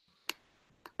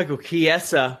 Michael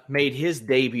Chiesa made his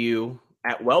debut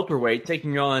at welterweight,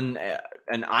 taking on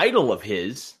an idol of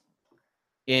his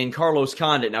in Carlos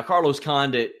Condit. Now, Carlos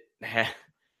Condit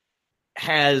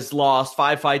has lost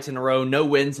 5 fights in a row, no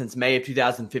win since May of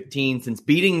 2015. Since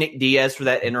beating Nick Diaz for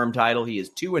that interim title, he is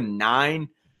 2-9.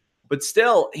 But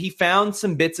still, he found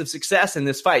some bits of success in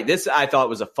this fight. This, I thought,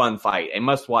 was a fun fight, a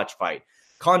must-watch fight.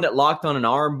 Condit locked on an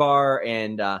armbar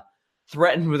and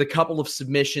threatened with a couple of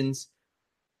submissions.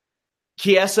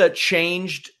 Chiesa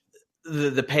changed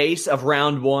the pace of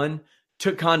round 1,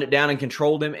 took Condit down and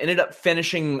controlled him, ended up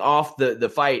finishing off the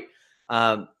fight.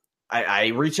 I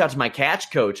reached out to my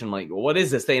catch coach and I'm like, well, what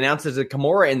is this? They announced there's a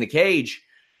Kimura in the cage.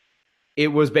 It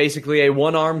was basically a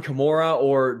one-arm Kimura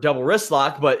or double wrist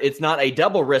lock, but it's not a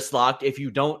double wrist lock if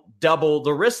you don't double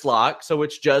the wrist lock, so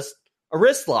it's just a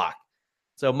wrist lock.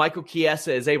 So Michael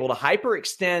Chiesa is able to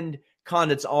hyperextend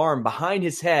Condit's arm behind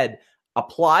his head,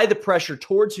 apply the pressure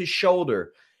towards his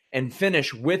shoulder, and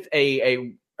finish with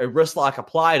a wrist lock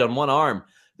applied on one arm.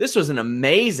 This was an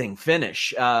amazing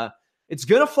finish. It's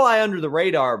going to fly under the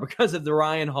radar because of the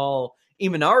Ryan Hall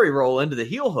Imanari roll into the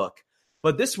heel hook.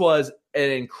 But this was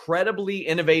an incredibly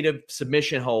innovative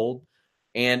submission hold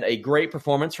and a great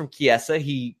performance from Chiesa.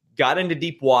 He got into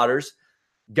deep waters,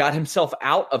 got himself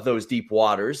out of those deep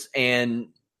waters, and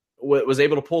was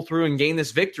able to pull through and gain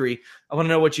this victory. I want to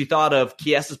know what you thought of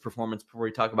Chiesa's performance before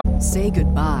we talk about it. Say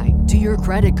goodbye to your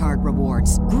credit card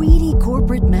rewards. Greedy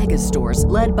corporate mega stores,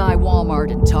 led by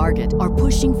Walmart and Target, are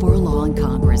pushing for a law in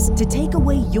Congress to take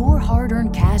away your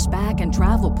hard-earned cash back and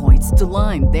travel points to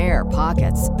line their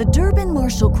pockets. The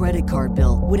Durbin-Marshall credit card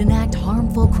bill would enact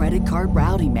harmful credit card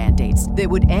routing mandates that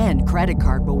would end credit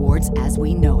card rewards as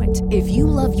we know it. If you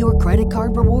love your credit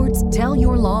card rewards, tell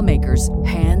your lawmakers,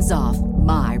 hands off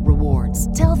my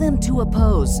rewards. Tell them to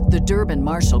oppose the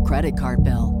Durbin-Marshall credit card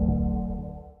bill.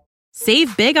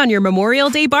 Save big on your Memorial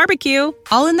Day barbecue,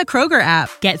 all in the Kroger app.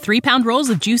 Get 3-pound rolls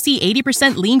of juicy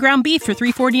 80% lean ground beef for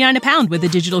 $3.49 a pound with a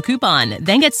digital coupon.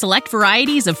 Then get select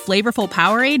varieties of flavorful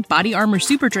Powerade, Body Armor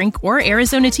Super Drink, or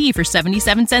Arizona tea for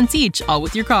 77 cents each, all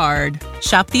with your card.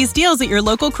 Shop these deals at your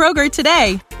local Kroger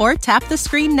today, or tap the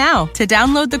screen now to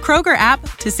download the Kroger app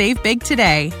to save big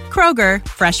today. Kroger,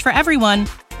 fresh for everyone.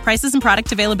 Prices and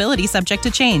product availability subject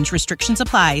to change. Restrictions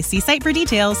apply. See site for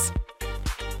details.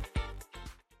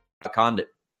 Condit.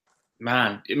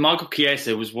 Man, Michael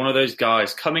Chiesa was one of those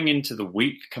guys coming into the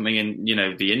week, coming in,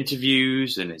 the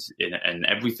interviews and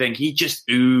everything. He just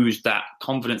oozed that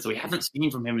confidence that we haven't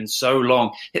seen from him in so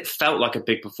long. It felt like a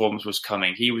big performance was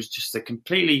coming. He was just a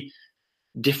completely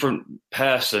different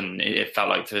person. It felt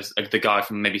like to the guy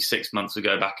from maybe 6 months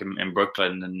ago back in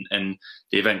Brooklyn and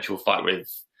the eventual fight with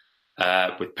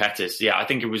Pettis. Yeah, I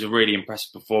think it was a really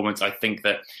impressive performance. I think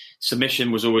that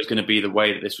submission was always going to be the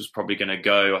way that this was probably going to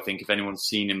go. I think if anyone's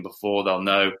seen him before, they'll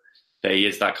know that he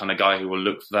is that kind of guy who will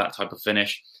look for that type of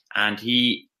finish. And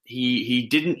he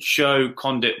didn't show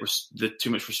Condit too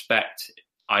much respect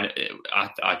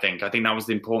I think that was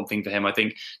the important thing for him. I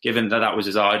think given that was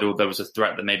his idol, there was a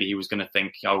threat that maybe he was going to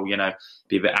think,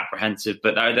 be a bit apprehensive.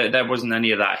 But there wasn't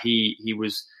any of that. He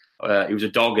was a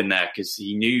dog in there because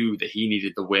he knew that he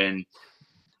needed the win,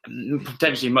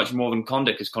 potentially much more than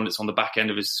Condit, because Condit's on the back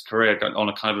end of his career on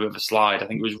a kind of a bit of a slide. I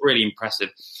think it was really impressive.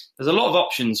 There's a lot of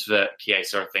options for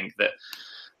Chiesa, I think, that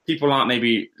people aren't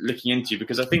maybe looking into,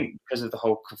 because I think because of the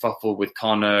whole kerfuffle with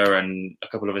Conor and a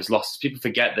couple of his losses, people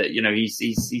forget that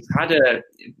he's had a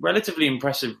relatively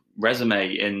impressive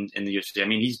resume in the UFC. I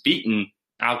mean, he's beaten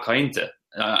Alcainta,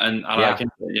 and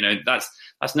Alcainta,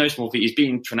 that's no small feat. He's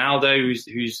beaten Trinaldo, who's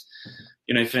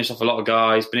finished off a lot of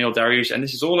guys, Beneil Dariush, and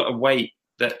this is all at a weight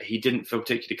that he didn't feel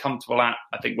particularly comfortable at.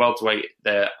 I think welterweight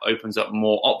there opens up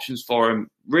more options for him.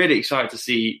 Really excited to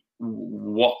see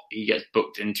what he gets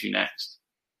booked into next.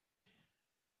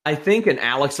 I think an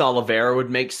Alex Oliveira would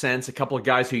make sense. A couple of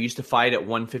guys who used to fight at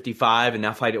 155 and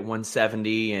now fight at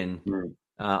 170. And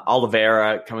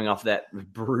Oliveira coming off that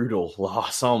brutal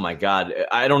loss. Oh, my God.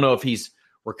 I don't know if he's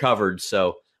recovered,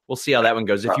 so we'll see how that one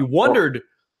goes. If you wondered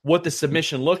what the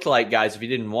submission looked like, guys, if you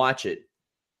didn't watch it,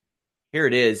 here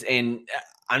it is. And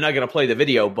I'm not going to play the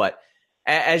video, but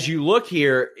as you look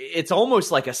here, it's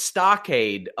almost like a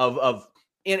stockade of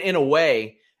in a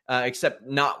way, except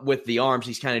not with the arms.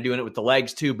 He's kind of doing it with the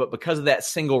legs too. But because of that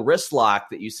single wrist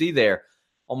lock that you see there,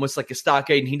 almost like a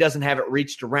stockade, and he doesn't have it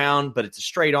reached around, but it's a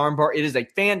straight arm bar. It is a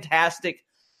fantastic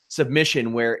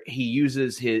submission where he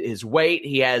uses his weight.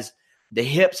 He has the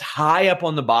hips high up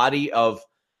on the body of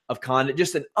Condit.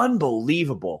 Just an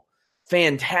unbelievable,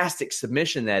 fantastic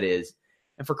submission that is.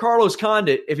 And for Carlos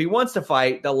Condit, if he wants to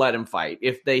fight, they'll let him fight.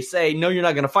 If they say, no, you're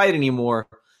not going to fight anymore,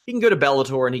 he can go to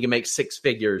Bellator and he can make six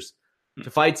figures to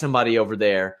fight somebody over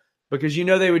there, because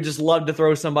they would just love to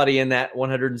throw somebody in that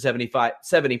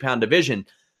 70-pound division.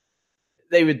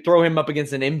 They would throw him up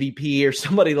against an MVP or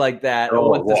somebody like that.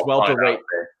 Once this welterweight,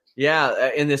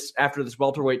 after this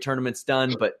welterweight tournament's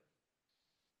done, but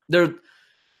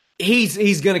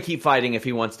he's going to keep fighting if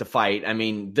he wants to fight. I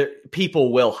mean,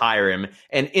 people will hire him,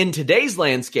 and in today's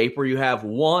landscape where you have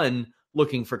one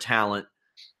looking for talent,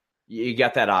 you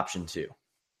got that option too.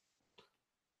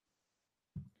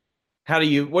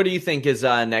 What do you think is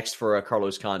next for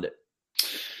Carlos Condit?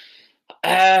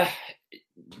 The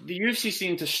UFC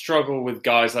seem to struggle with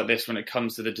guys like this when it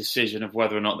comes to the decision of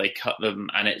whether or not they cut them.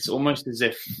 And it's almost as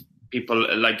if people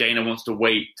like Dana wants to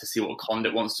wait to see what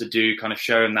Condit wants to do, kind of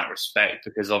show him that respect,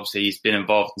 because obviously he's been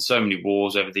involved in so many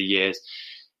wars over the years.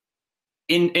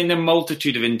 In a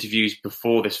multitude of interviews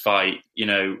before this fight,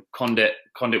 Condit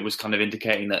was kind of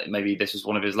indicating that maybe this was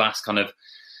one of his last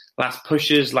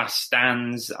pushes, last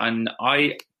stands, and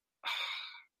I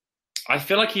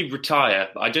feel like he'd retire.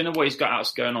 I don't know what he's got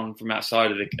else going on from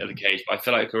outside of the cage, but I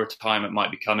feel like a retirement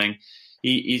might be coming.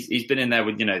 He's been in there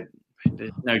with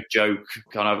there's no joke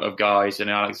kind of guys,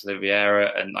 Alex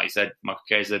Oliveira and, like I said, Michael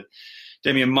Chiesa,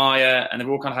 Demian Maia, and they've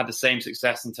all kind of had the same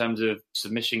success in terms of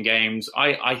submission games.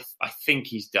 I think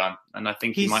he's done, and I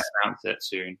think he might announce it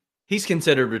soon. He's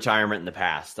considered retirement in the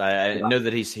past. I know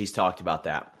that he's talked about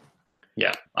that.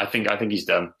 Yeah, I think he's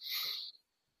done.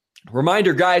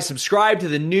 Reminder, guys, subscribe to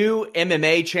the new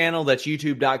MMA channel. That's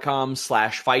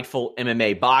youtube.com/Fightful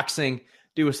MMA Boxing.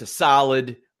 Do us a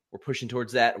solid. We're pushing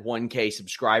towards that 1K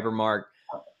subscriber mark.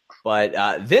 But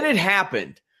then it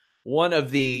happened. What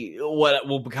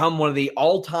will become one of the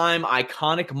all-time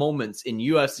iconic moments in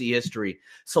UFC history,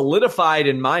 solidified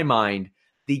in my mind,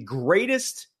 the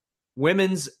greatest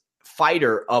women's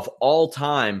fighter of all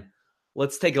time.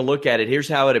 Let's take a look at it. Here's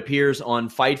how it appears on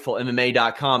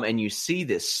FightfulMMA.com, and you see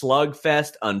this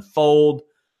slugfest unfold,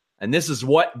 and this is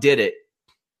what did it.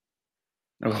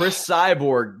 Chris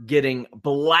Cyborg getting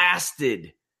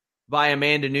blasted by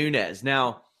Amanda Nunes.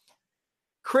 Now,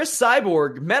 Chris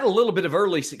Cyborg met a little bit of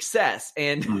early success,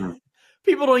 and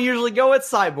people don't usually go at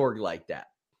Cyborg like that.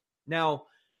 Now,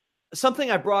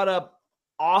 something I brought up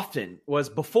often was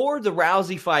before the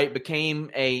Rousey fight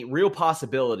became a real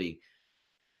possibility,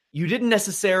 you didn't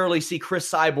necessarily see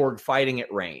Chris Cyborg fighting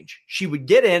at range. She would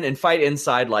get in and fight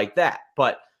inside like that.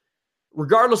 But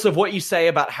regardless of what you say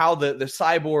about how the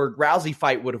Cyborg-Rousey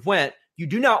fight would have went, you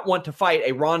do not want to fight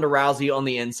a Ronda Rousey on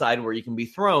the inside where you can be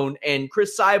thrown. And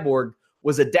Chris Cyborg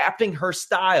was adapting her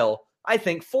style, I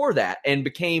think, for that, and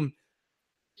became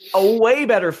a way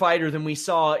better fighter than we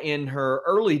saw in her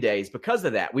early days because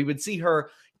of that. We would see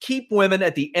her keep women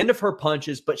at the end of her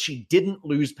punches, but she didn't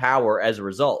lose power as a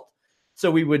result. So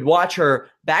we would watch her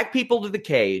back people to the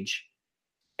cage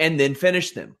and then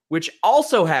finish them, which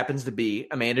also happens to be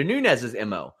Amanda Nunes'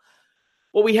 MO.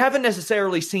 What we haven't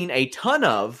necessarily seen a ton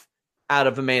of out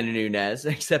of Amanda Nunes,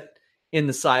 except in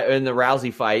the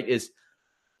Rousey fight, is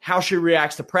how she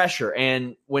reacts to pressure.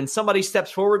 And when somebody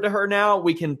steps forward to her now,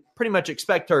 we can pretty much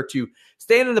expect her to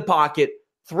stand in the pocket,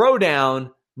 throw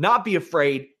down, not be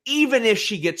afraid, even if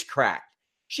she gets cracked.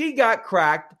 She got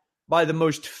cracked by the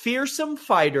most fearsome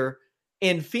fighter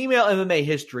in female MMA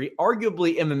history,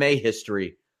 arguably MMA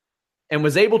history, and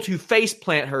was able to face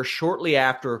plant her shortly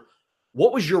after.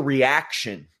 What was your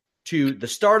reaction to the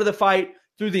start of the fight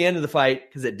through the end of the fight?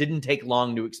 Because it didn't take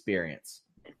long to experience.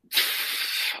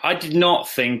 I did not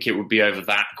think it would be over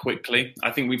that quickly.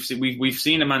 I think we've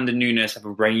seen Amanda Nunes have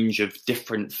a range of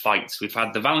different fights. We've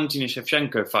had the Valentina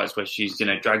Shevchenko fights where she's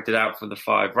dragged it out for the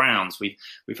 5 rounds. We've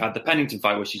had the Pennington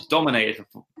fight where she's dominated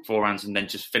for 4 rounds and then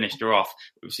just finished her off.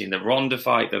 We've seen the Ronda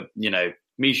fight,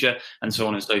 Misha, and so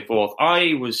on and so forth.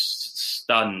 I was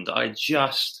stunned. I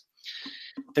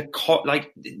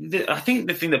think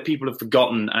the thing that people have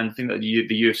forgotten and the thing that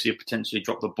the UFC have potentially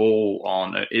dropped the ball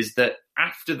on is that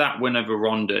after that win over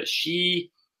Ronda,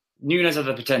 Nunes had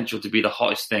the potential to be the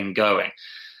hottest thing going.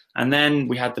 And then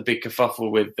we had the big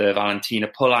kerfuffle with the Valentina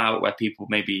pullout where people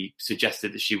maybe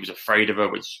suggested that she was afraid of her,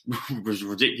 which was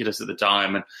ridiculous at the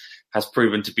time and has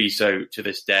proven to be so to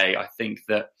this day. I think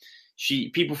that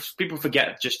people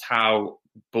forget just how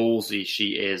ballsy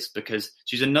she is because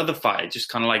she's another fighter, just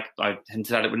kind of like I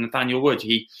hinted at it with Nathaniel Wood.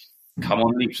 He come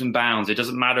on leaps and bounds. It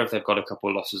doesn't matter if they've got a couple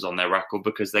of losses on their record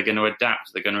because they're going to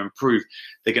adapt, they're going to improve,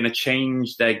 they're going to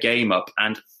change their game up.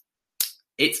 And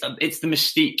it's the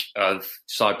mystique of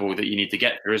Cyborg that you need to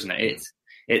get through, isn't it?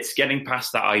 It's getting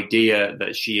past that idea that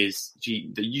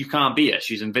that you can't beat her,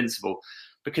 she's invincible.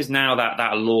 Because now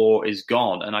that law is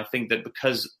gone. And I think that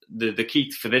because the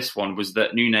key for this one was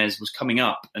that Nunes was coming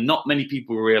up and not many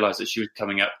people realized that she was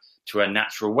coming up to her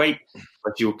natural weight,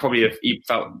 but she would probably have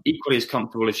felt equally as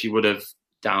comfortable if she would have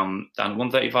down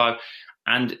 135.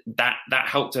 And that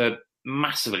helped her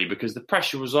massively because the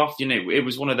pressure was off. It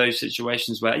was one of those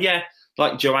situations where,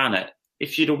 like Joanna,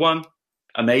 if she'd have won,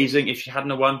 amazing. If she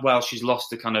hadn't have won, well, she's lost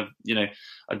to kind of,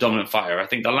 a dominant fighter. I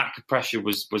think the lack of pressure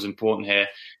was important here.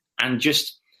 And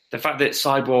just the fact that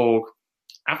Cyborg,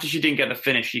 after she didn't get the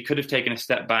finish, she could have taken a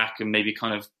step back and maybe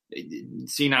kind of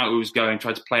seen how it was going,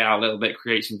 tried to play out a little bit,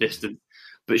 create some distance.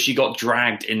 But she got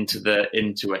dragged into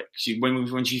it.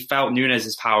 When she felt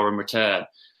Nunes' power in return,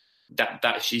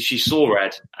 that she saw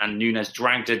red and Nunes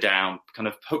dragged her down, kind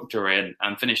of poked her in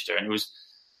and finished her. And it was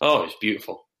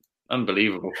beautiful.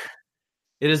 Unbelievable.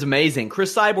 It is amazing.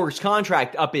 Chris Cyborg's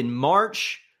contract up in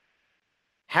March.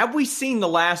 Have we seen the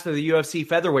last of the UFC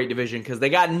featherweight division? Because they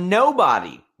got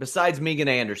nobody besides Megan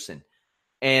Anderson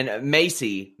and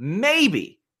Macy.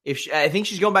 Maybe I think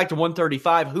she's going back to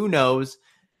 135. Who knows?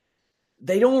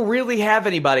 They don't really have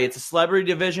anybody. It's a celebrity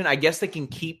division. I guess they can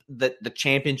keep the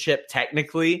championship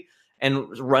technically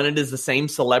and run it as the same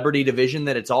celebrity division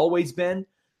that it's always been.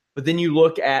 But then you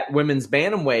look at women's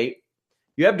bantamweight.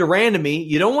 You have de Randamie.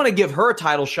 You don't want to give her a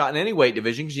title shot in any weight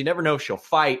division because you never know if she'll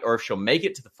fight or if she'll make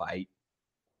it to the fight.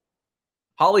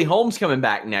 Holly Holm's coming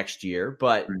back next year,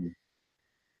 but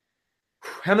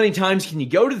how many times can you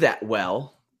go to that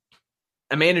well?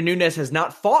 Amanda Nunes has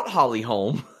not fought Holly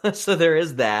Holm, so there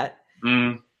is that.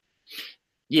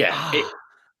 Yeah,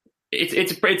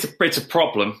 it's a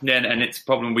problem, and it's a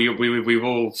problem we've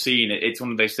all seen. It's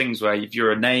one of those things where if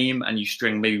you're a name and you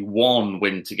string maybe one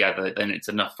win together, then it's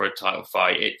enough for a title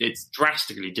fight. It's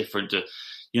drastically different to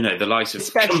the likes of...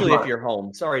 Especially if you're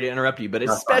Holm. Sorry to interrupt you, but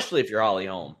especially if you're Holly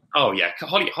Holm. Oh, yeah.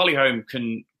 Holly Holm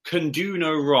can do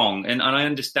no wrong. And I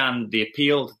understand the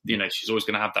appeal. She's always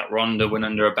going to have that Ronda win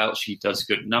under her belt. She does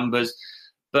good numbers.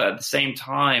 But at the same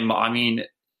time, I mean,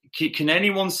 can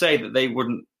anyone say that they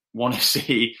wouldn't want to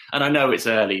see... And I know it's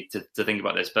early to think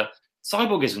about this, but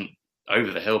Cyborg isn't over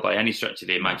the hill by any stretch of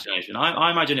the imagination.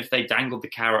 I imagine if they dangled the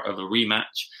carrot of a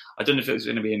rematch, I don't know if it was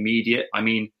going to be immediate. I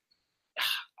mean...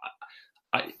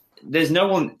 there's no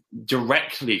one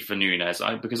directly for Nunes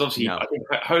because obviously I think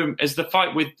Holm is the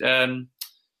fight with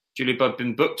Julia Budd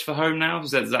been booked for Holm now.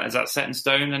 Is that set in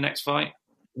stone? The next fight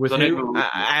with who?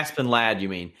 Aspen Ladd, you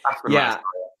mean? Aspen Ladd.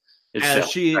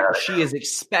 She She is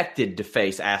expected to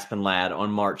face Aspen Ladd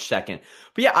on March 2nd.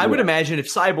 But I would imagine if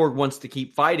Cyborg wants to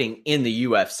keep fighting in the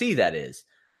UFC, that is,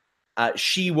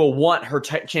 she will want her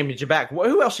championship back.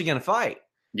 Who else is she going to fight?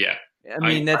 Yeah, I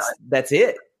mean that's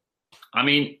it. I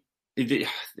mean. The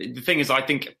thing is, I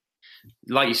think,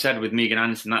 like you said, with Megan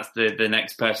Anderson, that's the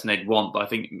next person they'd want. But I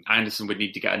think Anderson would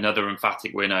need to get another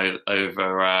emphatic win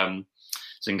over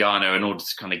Zingano in order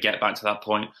to kind of get back to that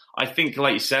point. I think,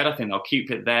 like you said, I think they'll keep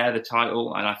it there, the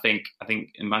title, and I think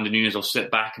Amanda Nunes will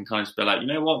sit back and kind of just be like, you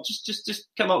know what, just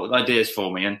come up with ideas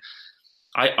for me. And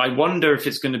I wonder if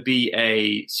it's going to be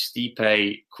a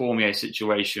Stipe Cormier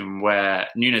situation where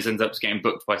Nunes ends up getting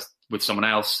booked with someone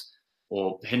else,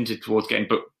 or hinted towards getting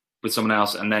booked with someone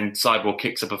else, and then Cyborg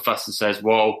kicks up a fuss and says,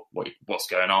 "Whoa, what's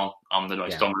going on? I'm the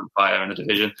most dominant fighter in the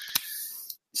division."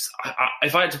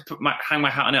 If I had to hang my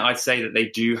hat on it, I'd say that they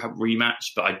do have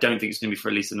rematch, but I don't think it's going to be for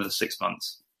at least another 6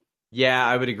 months. Yeah,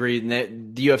 I would agree.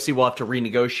 The UFC will have to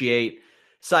renegotiate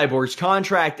Cyborg's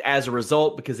contract as a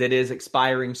result because it is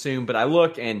expiring soon. But I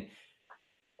look and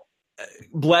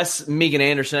bless Megan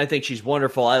Anderson. I think she's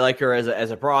wonderful. I like her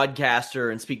as a broadcaster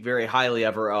and speak very highly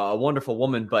of her. A wonderful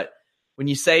woman. But when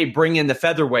you say bring in the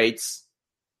featherweights,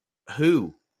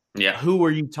 who? Yeah. Who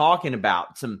are you talking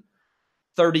about? Some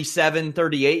 37,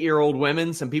 38-year-old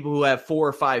women, some people who have 4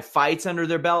 or 5 fights under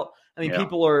their belt. I mean,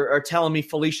 people are telling me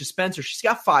Felicia Spencer, she's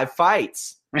got 5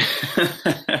 fights.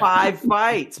 5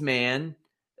 fights, man.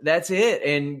 That's it.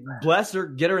 And bless her,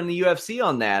 get her in the UFC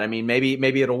on that. I mean,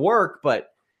 maybe it'll work, but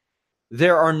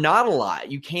there are not a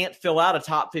lot. You can't fill out a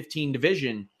top 15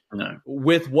 division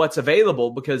with what's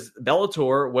available because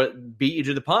Bellator beat you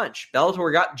to the punch.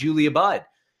 Bellator got Julia Budd,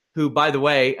 who, by the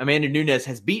way, Amanda Nunes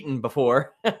has beaten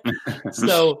before.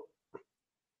 So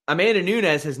Amanda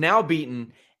Nunes has now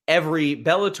beaten every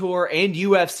Bellator and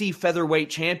UFC featherweight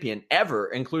champion ever,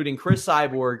 including Chris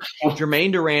Cyborg,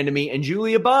 Jermaine Durandamy, and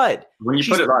Julia Budd. When you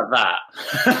put it like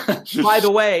that. By the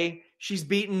way, she's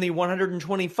beaten the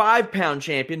 125-pound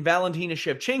champion, Valentina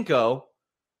Shevchenko.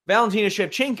 Valentina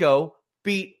Shevchenko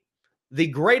beat the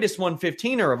greatest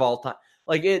 115er of all time.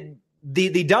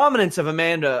 The dominance of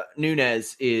Amanda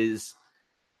Nunes is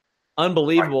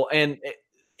unbelievable, and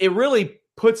it really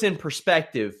puts in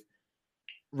perspective,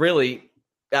 really,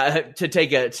 to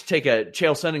take a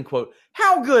Chael Sonnen quote,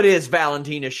 how good is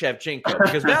Valentina Shevchenko?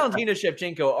 Because Valentina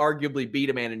Shevchenko arguably beat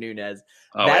Amanda Nunes.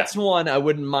 That's one I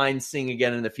wouldn't mind seeing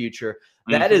again in the future.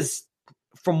 That is,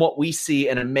 from what we see,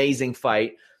 an amazing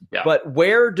fight. Yeah. But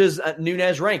where does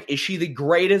Nunes rank? Is she the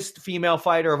greatest female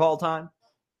fighter of all time?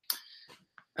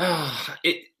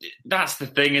 That's the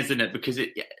thing, isn't it? Because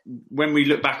when we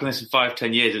look back on this in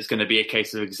 5-10 years, it's going to be a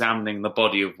case of examining the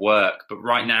body of work. But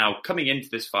right now, coming into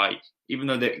this fight, even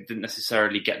though they didn't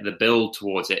necessarily get the build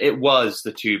towards it, it was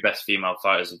the 2 best female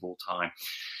fighters of all time.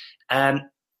 And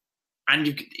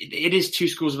it is 2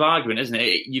 schools of argument, isn't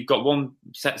it? You've got one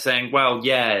set saying, well,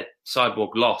 yeah,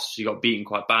 Cyborg lost. She got beaten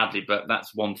quite badly, but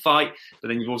that's one fight. But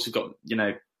then you've also got,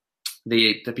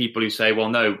 the people who say, well,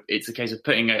 no, it's a case of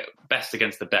putting it best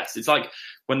against the best. It's like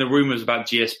when the rumors about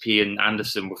GSP and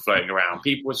Anderson were floating around,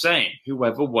 people were saying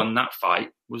whoever won that fight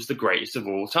was the greatest of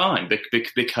all time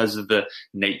because of the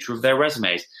nature of their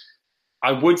resumes.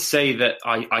 I would say that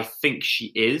I think she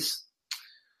is.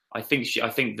 I think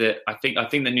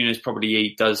that Nunes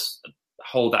probably does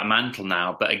hold that mantle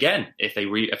now. But again, if they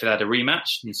had a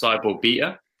rematch and Cyborg beat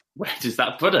her, where does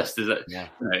that put us?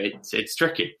 It's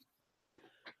tricky.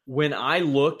 When I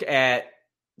look at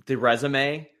the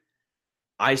resume,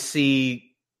 I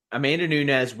see Amanda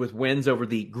Nunes with wins over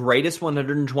the greatest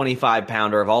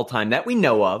 125-pounder of all time that we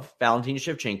know of, Valentina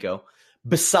Shevchenko.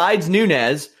 Besides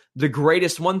Nunes, the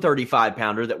greatest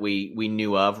 135-pounder that we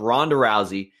knew of, Ronda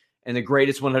Rousey, and the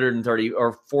greatest 130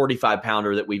 or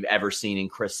 45-pounder that we've ever seen in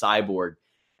Chris Cyborg.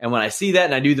 And when I see that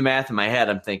and I do the math in my head,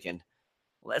 I'm thinking,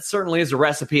 well, that certainly is a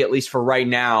recipe, at least for right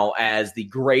now, as the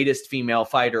greatest female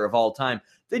fighter of all time.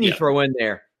 Then you throw in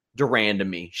there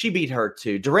Durandamy. She beat her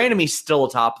too. Durandamy's still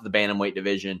atop of the bantamweight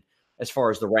division as far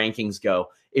as the rankings go.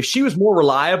 If she was more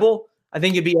reliable, I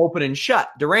think it'd be open and shut.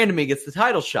 Durandamy gets the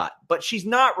title shot, but she's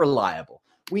not reliable.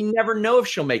 We never know if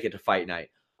she'll make it to fight night.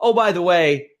 Oh, by the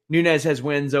way, Nunes has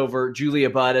wins over Julia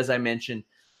Budd, as I mentioned.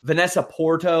 Vanessa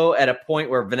Porto at a point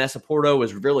where Vanessa Porto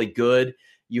was really good.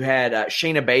 You had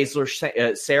Shayna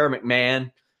Baszler, Sarah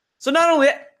McMahon. So not only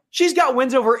that, she's got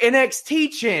wins over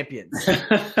NXT champions,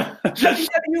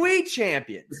 WWE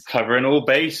champions. Covering all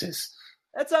bases.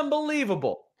 That's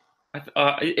unbelievable.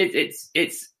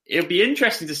 It'll be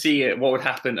interesting to see what would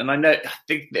happen. And I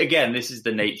think, again, this is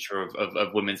the nature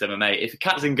of women's MMA. If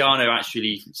Kat Zingano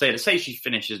actually, say she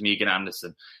finishes Megan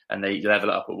Anderson and they level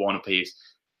it up at 1 apiece,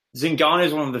 Zingano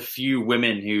is one of the few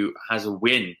women who has a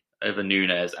win over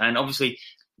Nunes. And obviously,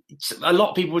 a lot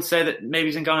of people would say that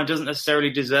maybe Zingano doesn't necessarily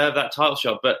deserve that title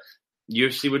shot, but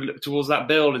UFC would look towards that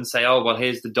build and say, oh, well,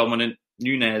 here's the dominant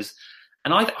Nunes.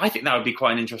 And I think that would be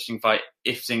quite an interesting fight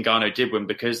if Zingano did win,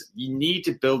 because you need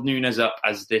to build Nunes up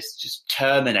as this just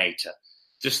Terminator,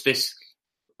 just this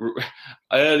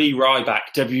early Ryback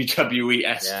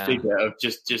WWE-esque figure of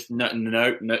just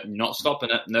no, not stopping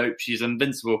it. No, she's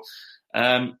invincible.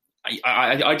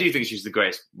 I do think she's the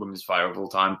greatest women's fighter of all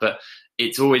time, but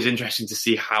it's always interesting to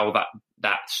see how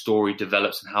that story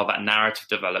develops and how that narrative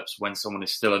develops when someone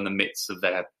is still in the midst of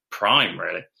their prime,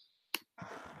 really.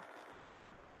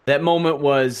 That moment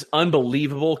was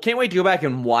unbelievable. Can't wait to go back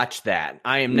and watch that.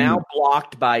 I am now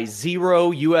blocked by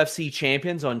 0 UFC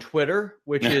champions on Twitter,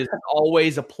 which is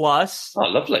always a plus. Oh,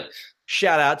 lovely.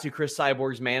 Shout out to Chris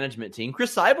Cyborg's management team.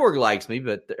 Chris Cyborg likes me,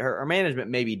 but her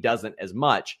management maybe doesn't as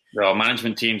much. Well,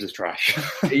 management teams is trash.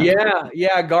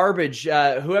 yeah, garbage.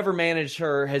 Whoever managed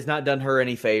her has not done her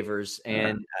any favors,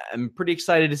 and I'm pretty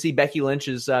excited to see Becky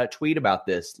Lynch's tweet about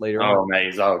this later on. Oh,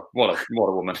 amazing. Oh, what a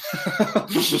woman.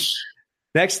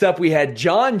 Next up, we had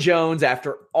Jon Jones,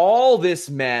 after all this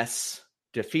mess,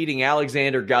 defeating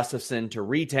Alexander Gustafsson to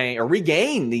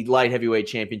regain the light heavyweight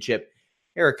championship.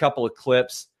 Here are a couple of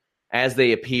clips as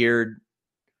they appeared.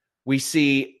 We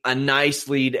see a nice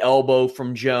lead elbow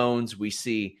from Jones. We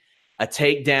see a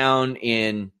takedown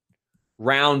in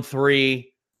round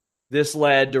 3. This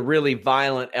led to really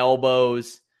violent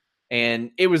elbows,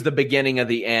 and it was the beginning of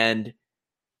the end.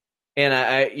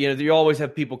 And you always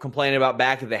have people complaining about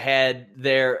back of the head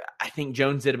there. I think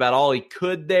Jones did about all he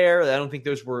could there. I don't think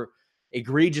those were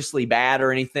egregiously bad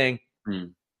or anything.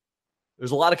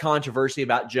 There's a lot of controversy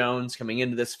about Jones coming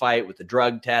into this fight with the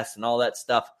drug test and all that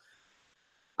stuff.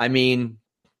 I mean,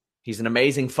 he's an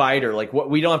amazing fighter. Like,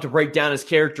 we don't have to break down his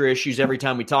character issues every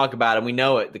time we talk about him. We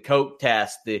know it. The coke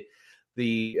test, the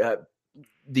PED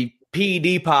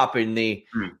popping, the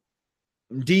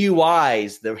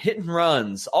DUIs, the hit and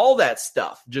runs, all that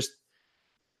stuff. Just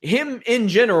him in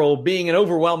general being an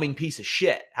overwhelming piece of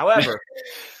shit. However,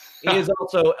 he is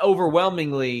also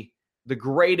overwhelmingly the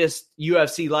greatest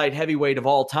UFC light heavyweight of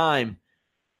all time.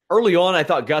 Early on, I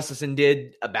thought Gustafsson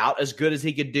did about as good as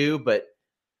he could do, but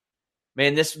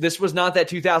man, this was not that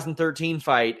 2013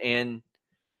 fight. And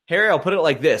Harry, I'll put it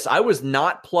like this. I was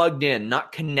not plugged in,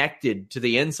 not connected to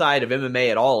the inside of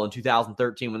MMA at all in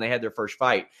 2013 when they had their first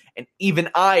fight. And even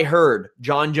I heard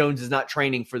Jon Jones is not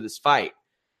training for this fight.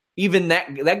 Even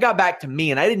that got back to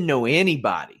me, and I didn't know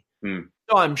anybody.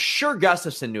 So I'm sure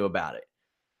Gustafsson knew about it.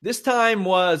 This time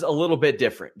was a little bit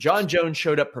different. Jon Jones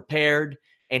showed up prepared,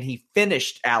 and he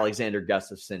finished Alexander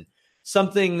Gustafsson.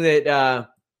 Something that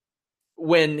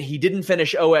when he didn't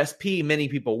finish OSP, many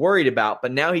people worried about,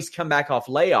 but now he's come back off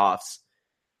layoffs,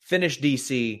 finished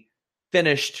DC,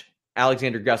 finished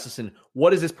Alexander Gustafsson. What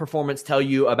does this performance tell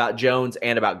you about Jones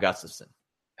and about Gustafsson?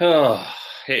 Oh,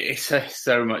 it's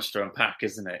so much to unpack,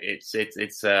 isn't it? It's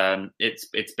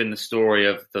been the story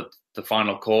of the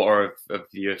final quarter of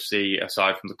the UFC,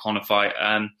 aside from the Conor fight.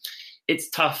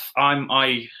 It's tough.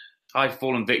 I've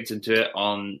fallen victim to it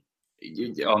on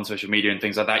social media and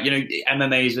things like that.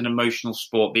 MMA is an emotional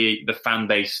sport. The fan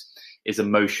base is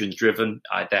emotion driven.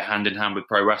 They're hand in hand with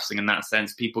pro wrestling in that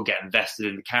sense. People get invested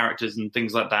in the characters and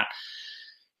things like that.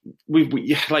 We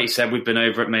like you said, we've been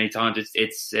over it many times.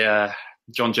 It's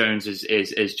Jon Jones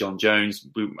is Jon Jones.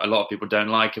 A lot of people don't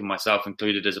like him, myself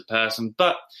included, as a person,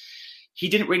 but he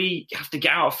didn't really have to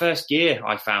get out of first gear,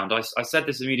 I found. I said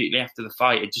this immediately after the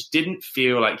fight. It just didn't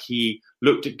feel like he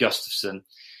looked at Gustafsson.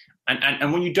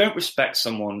 And when you don't respect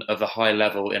someone of a high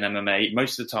level in MMA,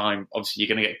 most of the time, obviously,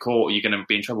 you're going to get caught or you're going to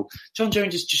be in trouble. Jon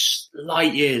Jones is just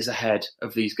light years ahead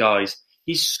of these guys.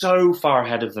 He's so far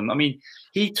ahead of them. I mean,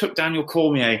 he took Daniel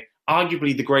Cormier,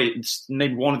 arguably the greatest,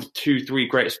 maybe one of the 2-3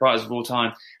 greatest fighters of all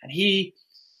time, and he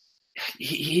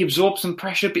absorbed some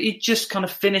pressure, but he just kind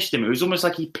of finished him. It was almost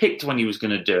like he picked when he was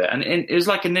going to do it. And it was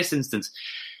like in this instance,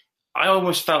 I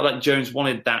almost felt like Jones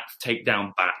wanted that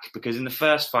takedown back, because in the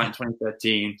first fight in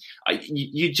 2013,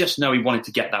 you just know he wanted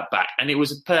to get that back. And it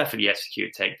was a perfectly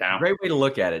executed takedown. Great way to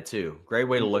look at it, too. Great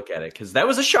way to look at it, because that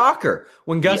was a shocker.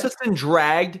 When Gustafsson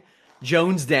dragged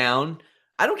Jones down,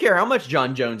 I don't care how much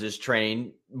Jon Jones is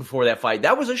trained before that fight.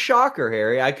 That was a shocker,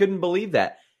 Harry. I couldn't believe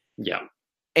that. Yeah.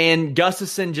 And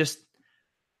Gustafsson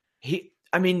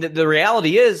the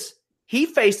reality is, he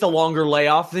faced a longer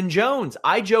layoff than Jones.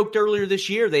 I joked earlier this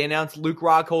year, they announced Luke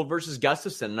Rockhold versus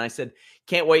Gustafsson, and I said,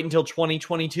 can't wait until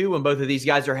 2022 when both of these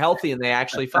guys are healthy and they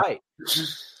actually fight.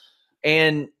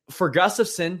 And for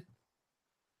Gustafsson,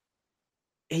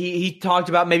 he talked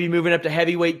about maybe moving up to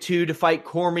heavyweight 2 to fight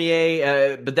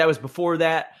Cormier, but that was before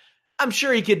that. I'm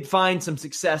sure he could find some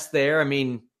success there. I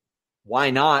mean, why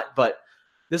not? But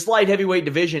this light heavyweight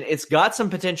division, it's got some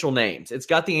potential names. It's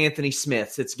got the Anthony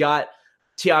Smiths. It's got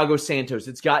Thiago Santos.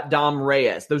 It's got Dom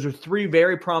Reyes. Those are 3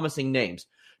 very promising names.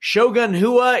 Shogun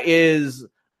Rua is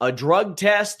a drug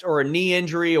test or a knee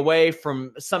injury away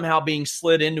from somehow being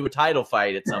slid into a title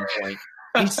fight at some point.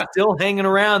 He's still hanging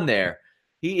around there.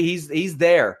 He's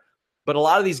there. But a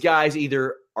lot of these guys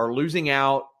either are losing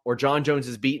out or Jon Jones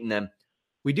is beating them.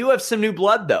 We do have some new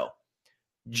blood, though.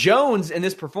 Jones, in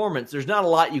this performance, there's not a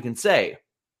lot you can say.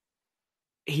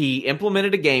 He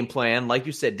implemented a game plan, like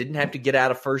you said, didn't have to get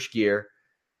out of first gear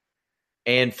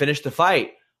and finish the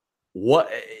fight. What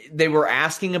they were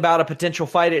asking about a potential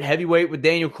fight at heavyweight with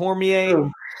Daniel Cormier.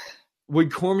 Oh.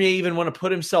 Would Cormier even want to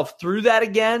put himself through that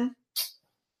again?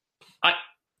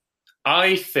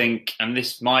 I think, and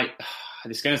this going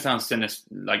to sound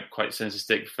quite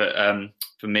cynicistic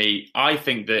for me. I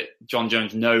think that Jon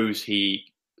Jones knows he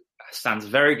stands a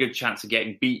very good chance of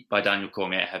getting beat by Daniel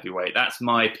Cormier at heavyweight. That's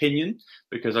my opinion,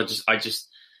 because I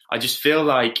just feel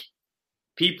like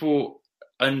people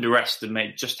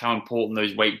underestimate just how important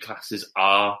those weight classes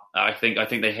are. I think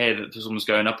they hear that someone's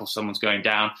going up or someone's going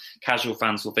down. Casual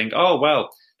fans will think, oh, well,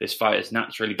 this fight is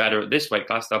naturally better at this weight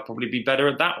class. They'll probably be better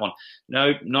at that one.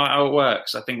 No, not how it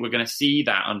works. I think we're going to see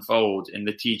that unfold in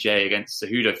the TJ against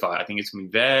Cejudo fight. I think it's going to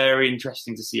be very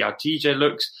interesting to see how TJ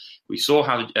looks. We saw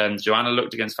how Joanna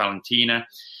looked against Valentina.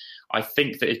 I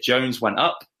think that if Jones went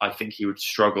up, I think he would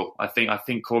struggle. I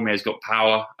think Cormier's got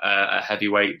power at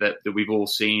heavyweight that we've all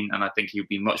seen, and I think he would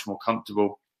be much more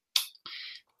comfortable.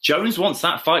 Jones wants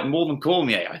that fight more than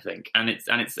Cormier, I think, and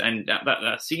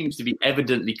that seems to be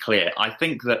evidently clear. I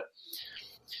think that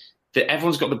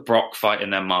everyone's got the Brock fight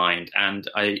in their mind, and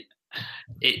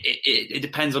it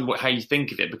depends on how you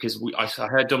think of it, because I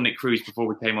heard Dominic Cruz before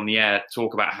we came on the air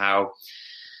talk about how,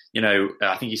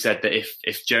 I think he said that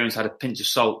if Jones had a pinch of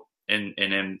salt in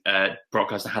him, Brock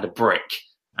Lesnar had a brick,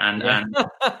 and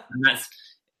that's,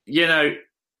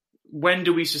 when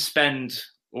do we suspend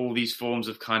all these forms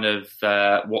of kind of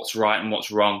what's right and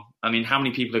what's wrong? I mean, how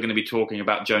many people are going to be talking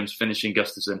about Jones finishing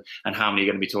Gustafsson, and how many are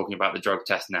going to be talking about the drug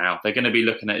test now? They're going to be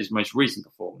looking at his most recent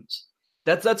performance.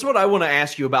 That's what I want to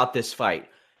ask you about this fight.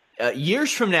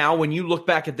 Years from now, when you look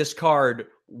back at this card,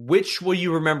 which will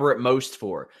you remember it most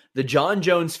for? The Jon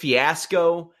Jones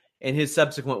fiasco and his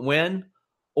subsequent win,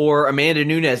 or Amanda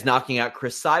Nunes knocking out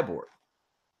Chris Cyborg?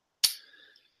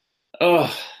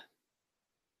 Oh,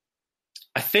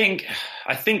 I think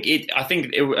a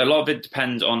lot of it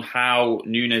depends on how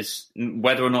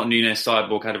whether or not Nunes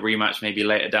Cyborg had a rematch maybe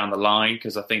later down the line,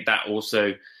 because I think that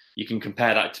also, you can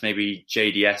compare that to maybe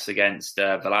JDS against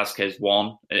Velasquez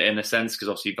 1 in a sense, because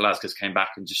obviously Velasquez came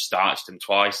back and just starched him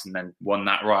twice and then won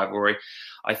that rivalry.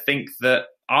 I think that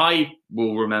I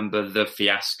will remember the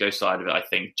fiasco side of it, I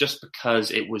think, just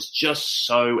because it was just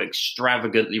so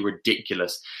extravagantly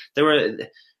ridiculous. The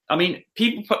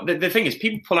thing is,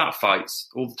 people pull out fights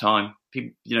all the time.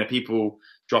 People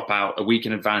drop out a week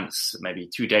in advance, maybe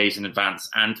 2 days in advance.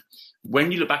 And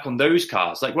when you look back on those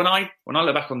cards, like when I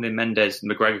look back on the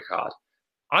Mendes-McGregor card,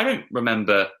 I don't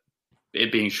remember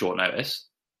it being short notice.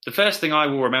 The first thing I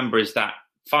will remember is that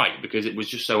fight, because it was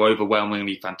just so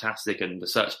overwhelmingly fantastic and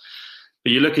such.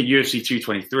 But you look at UFC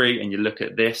 223 and you look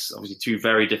at this, obviously two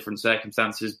very different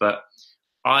circumstances, but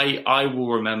I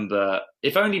will remember,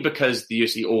 if only because the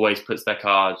UFC always puts their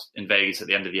cards in Vegas at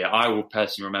the end of the year, I will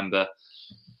personally remember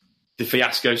the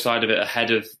fiasco side of it ahead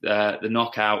of the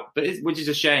knockout, which is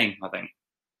a shame, I think.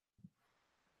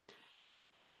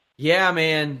 Yeah,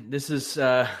 man, this is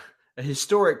a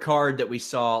historic card that we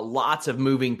saw. Lots of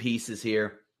moving pieces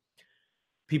here.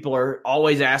 People are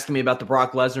always asking me about the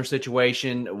Brock Lesnar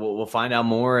situation. We'll find out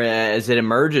more as it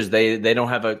emerges. They don't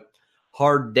have a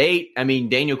hard date. I mean,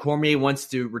 Daniel Cormier wants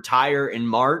to retire in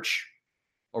March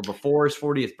or before his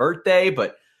 40th birthday,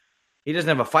 but he doesn't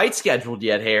have a fight scheduled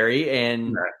yet, Harry.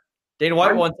 And Dana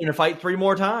White wants him to fight 3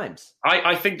 more times.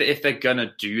 I think that if they're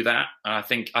gonna do that, I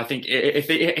think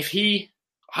it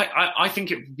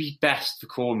would be best for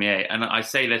Cormier. And I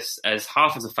say this as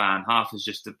half as a fan, half as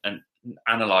just an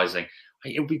analysing.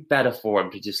 It would be better for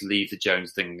him to just leave the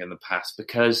Jones thing in the past,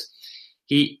 because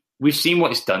we've seen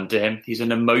what it's done to him. He's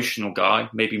an emotional guy,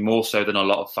 maybe more so than a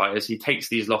lot of fighters. He takes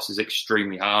these losses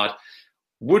extremely hard.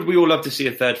 Would we all love to see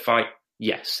a third fight?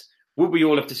 Yes. Would we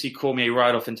all love to see Cormier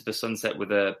ride off into the sunset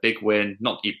with a big win?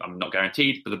 I'm not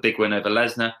guaranteed, but a big win over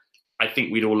Lesnar. I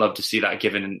think we'd all love to see that,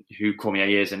 given who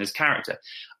Cormier is and his character.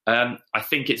 I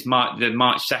think it's the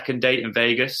March 2nd date in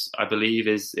Vegas, I believe,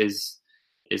 is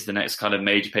the next kind of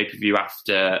major pay-per-view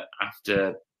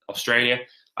after Australia.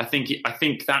 I think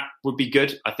that would be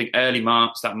good. I think early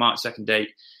March, that March 2nd date,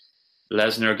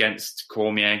 Lesnar against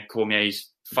Cormier, Cormier's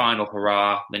final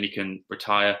hurrah, then he can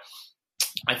retire.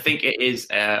 I think it is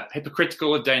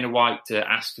hypocritical of Dana White to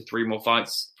ask for 3 more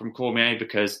fights from Cormier,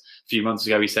 because a few months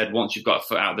ago he said, once you've got a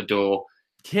foot out the door.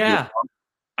 Yeah.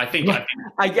 I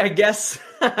guess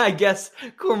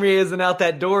Cormier isn't out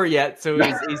that door yet. So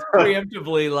he's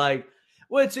preemptively like,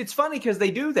 well, it's funny because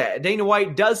they do that. Dana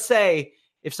White does say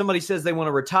if somebody says they want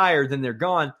to retire, then they're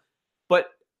gone. But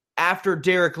after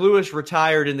Derek Lewis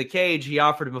retired in the cage, he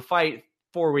offered him a fight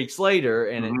 4 weeks later,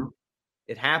 and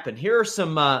it happened. Here are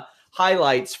some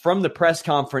highlights from the press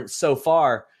conference so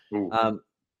far. We're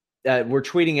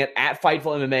tweeting it at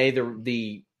Fightful MMA.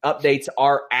 The updates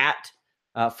are at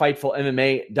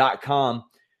FightfulMMA.com.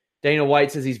 Dana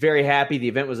White says he's very happy. The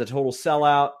event was a total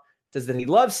sellout. Says that he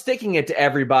loves sticking it to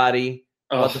everybody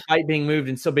about the fight being moved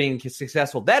and still being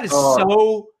successful. That is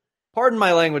so, pardon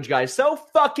my language, guys, so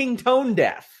fucking tone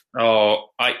deaf. That's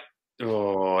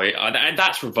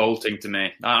revolting to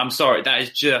me. I'm sorry. That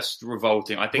is just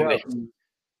revolting. I think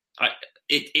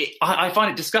I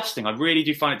find it disgusting. I really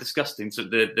do find it disgusting. So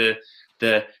the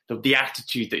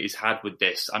attitude that he's had with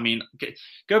this. I mean,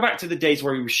 go back to the days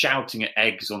where he was shouting at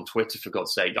eggs on Twitter, for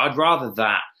God's sake. I'd rather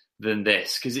that than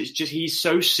this, because it's just, he's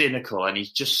so cynical and he's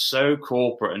just so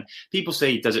corporate, and people say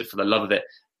he does it for the love of it.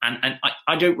 And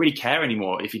I don't really care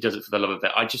anymore if he does it for the love of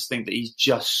it. I just think that he's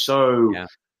just so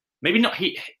maybe not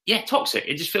toxic.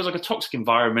 It just feels like a toxic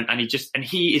environment, and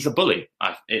he is a bully.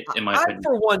 In my opinion, I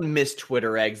for one miss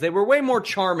Twitter eggs. They were way more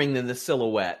charming than the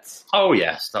silhouettes. Oh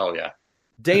yes, oh yeah.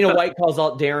 Dana White calls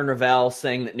out Darren Ravel,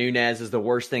 saying that Nunes is the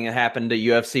worst thing that happened to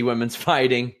UFC women's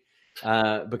fighting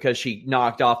because she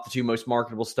knocked off the two most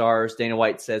marketable stars. Dana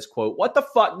White says, quote, "What the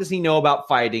fuck does he know about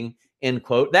fighting?" End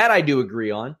quote. That I do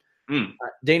agree on.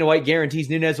 Dana White guarantees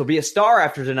Nunes will be a star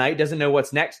after tonight. Doesn't know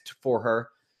what's next for her.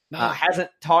 Hasn't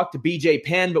talked to BJ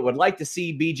Penn, but would like to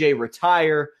see BJ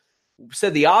retire.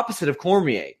 Said the opposite of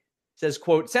Cormier. Says,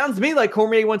 quote, "Sounds to me like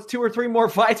Cormier wants 2 or 3 more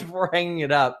fights before hanging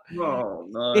it up." Oh,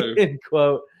 no. End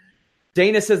quote.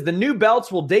 Dana says the new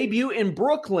belts will debut in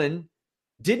Brooklyn.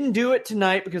 Didn't do it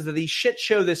tonight because of the shit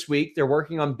show this week. They're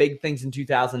working on big things in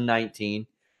 2019.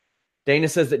 Dana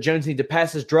says that Jones needs to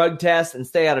pass his drug test and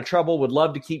stay out of trouble. Would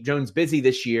love to keep Jones busy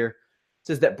this year.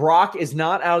 Says that Brock is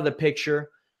not out of the picture,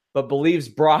 but believes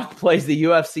Brock plays the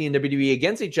UFC and WWE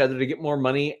against each other to get more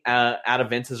money out of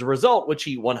Vince as a result, which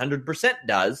he 100%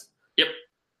 does. Yep.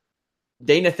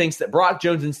 Dana thinks that Brock,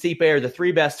 Jones, and Stipe are the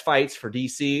 3 best fights for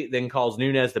DC, then calls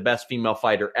Nunes the best female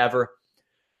fighter ever.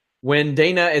 When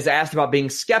Dana is asked about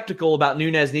being skeptical about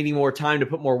Nunes needing more time to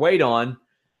put more weight on,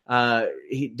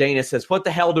 Dana says, "What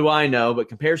the hell do I know?" but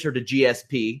compares her to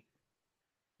GSP.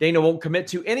 Dana won't commit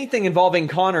to anything involving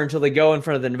Conor until they go in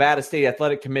front of the Nevada State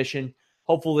Athletic Commission.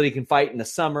 Hopeful that he can fight in the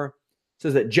summer.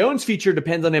 Says that Jones' future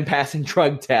depends on him passing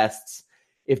drug tests.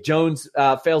 If Jones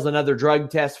fails another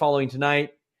drug test following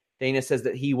tonight, Dana says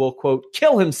that he will, quote,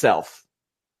 "kill himself."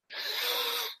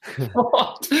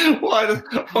 What?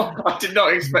 I did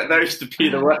not expect those to be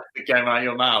the words that came out of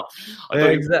your mouth. I thought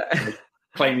exactly.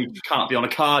 Claim he can't be on a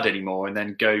card anymore and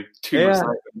then go 2 months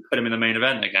later and put him in the main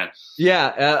event again.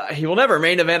 Yeah, he will never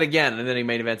main event again, and then he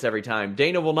main events every time.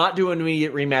 Dana will not do an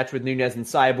immediate rematch with Nunes and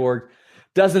Cyborg.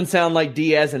 Doesn't sound like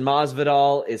Diaz and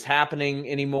Masvidal is happening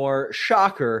anymore.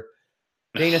 Shocker.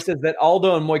 Dana says that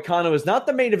Aldo and Moicano is not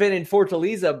the main event in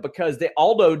Fortaleza because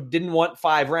Aldo didn't want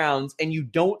 5 rounds, and you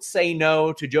don't say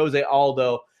no to Jose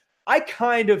Aldo. I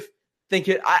kind of think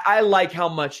I like how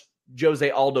much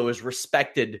Jose Aldo is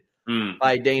respected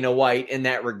by Dana White in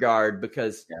that regard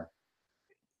because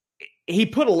he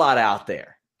put a lot out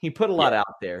there. So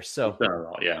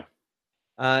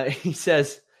he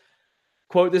says,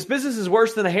 quote, "This business is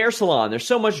worse than a hair salon. There's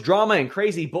so much drama and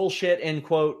crazy bullshit," end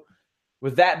quote.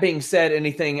 With that being said,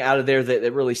 anything out of there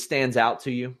that really stands out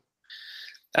to you?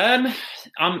 I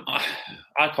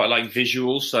quite like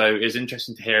visuals, so it's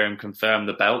interesting to hear him confirm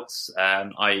the belts.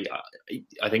 I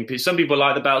think some people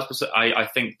like the belts, but I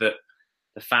think that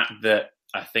the fact that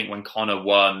I think when Conor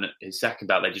won his second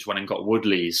belt, they just went and got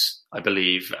Woodley's, I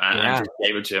believe, and just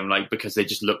gave it to him, because they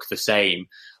just look the same.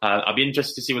 I'd be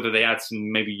interested to see whether they add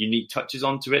some maybe unique touches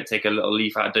onto it, take a little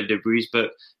leaf out of WWE's,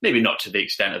 but maybe not to the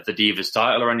extent of the Divas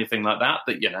title or anything like that,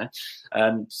 but,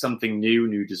 something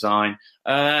new design.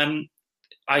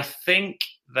 I think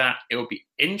that it will be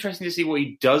interesting to see what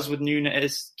he does with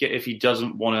Nunes if he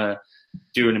doesn't want to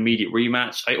do an immediate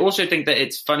rematch. I also think that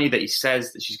it's funny that he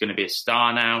says that she's going to be a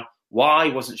star now. Why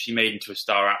wasn't she made into a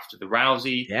star after the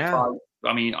Rousey fight?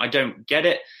 I mean, I don't get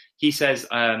it. He says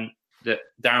that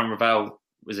Darren Ravel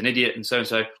was an idiot and so.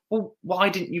 Well, why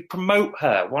didn't you promote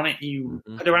her? Why don't you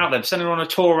put her out there, send her on a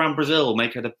tour around Brazil,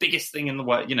 make her the biggest thing in the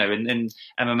world, in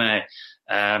MMA?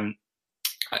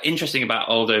 Interesting about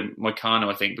Aldo Moicano,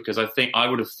 I think, because I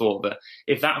would have thought that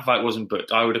if that fight wasn't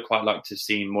booked, I would have quite liked to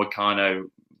see Moicano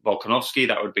Volkanovski.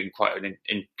 That would have been quite a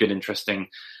good, interesting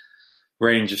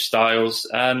range of styles.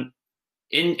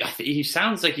 He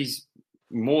sounds like he's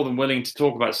more than willing to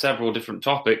talk about several different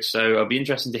topics, so it'll be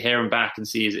interesting to hear him back and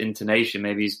see his intonation.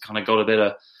 Maybe he's kind of got a bit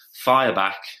of fire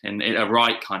back, and a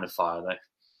right kind of fire, though.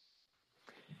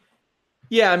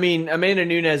 Yeah, I mean, Amanda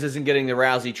Nunes isn't getting the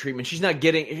Rousey treatment. She's not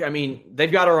getting, I mean,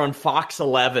 they've got her on Fox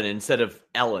 11 instead of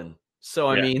Ellen. So,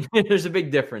 I mean, there's a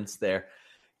big difference there.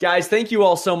 Guys, thank you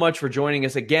all so much for joining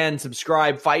us again.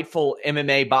 Subscribe Fightful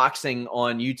MMA Boxing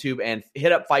on YouTube and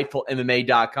hit up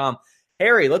FightfulMMA.com.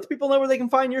 Harry, let the people know where they can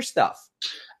find your stuff.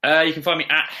 You can find me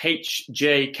at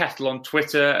HJ Kettle on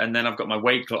Twitter, and then I've got my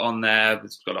weight cut on there.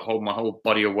 It's got my whole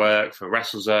body of work for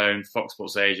WrestleZone, Fox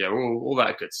Sports Asia, all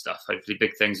that good stuff. Hopefully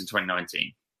big things in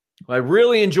 2019. Well, I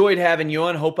really enjoyed having you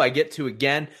on. Hope I get to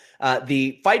again.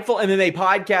 The Fightful MMA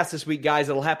podcast this week, guys,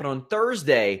 it'll happen on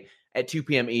Thursday at 2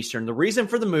 p.m. Eastern. The reason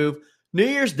for the move, New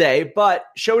Year's Day, but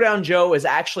Showdown Joe is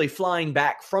actually flying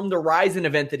back from the Ryzen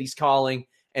event that he's calling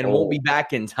and won't be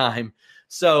back in time.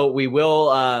 So we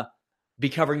will be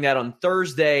covering that on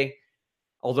Thursday,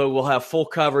 although we'll have full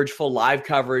coverage, full live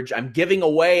coverage. I'm giving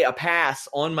away a pass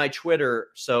on my Twitter,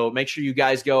 so make sure you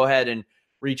guys go ahead and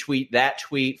retweet that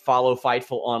tweet, follow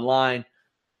Fightful online.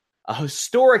 A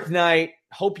historic night.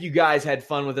 Hope you guys had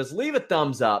fun with us. Leave a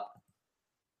thumbs up.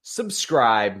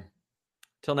 Subscribe.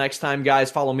 Till next time, guys,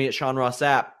 follow me at Sean Ross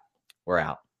Sapp. We're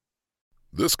out.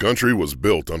 This country was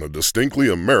built on a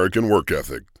distinctly American work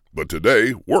ethic, but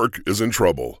today, work is in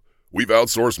trouble. We've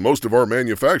outsourced most of our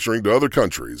manufacturing to other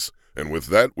countries, and with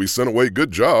that, we sent away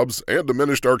good jobs and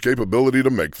diminished our capability to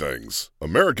make things.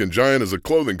 American Giant is a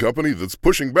clothing company that's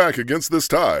pushing back against this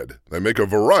tide. They make a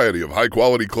variety of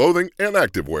high-quality clothing and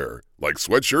activewear, like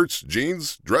sweatshirts,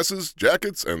 jeans, dresses,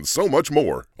 jackets, and so much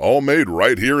more. All made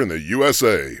right here in the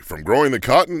USA, from growing the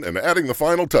cotton and adding the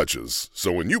final touches.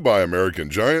 So when you buy American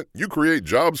Giant, you create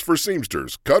jobs for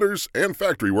seamsters, cutters, and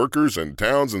factory workers in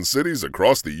towns and cities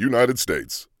across the United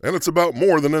States. And it's about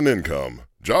more than an income.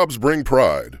 Jobs bring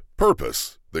pride,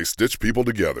 purpose. They stitch people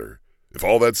together. If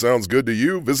all that sounds good to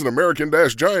you, visit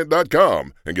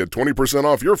American-Giant.com and get 20%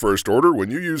 off your first order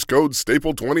when you use code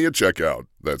STAPLE20 at checkout.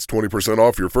 That's 20%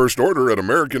 off your first order at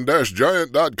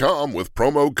American-Giant.com with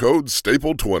promo code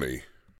STAPLE20.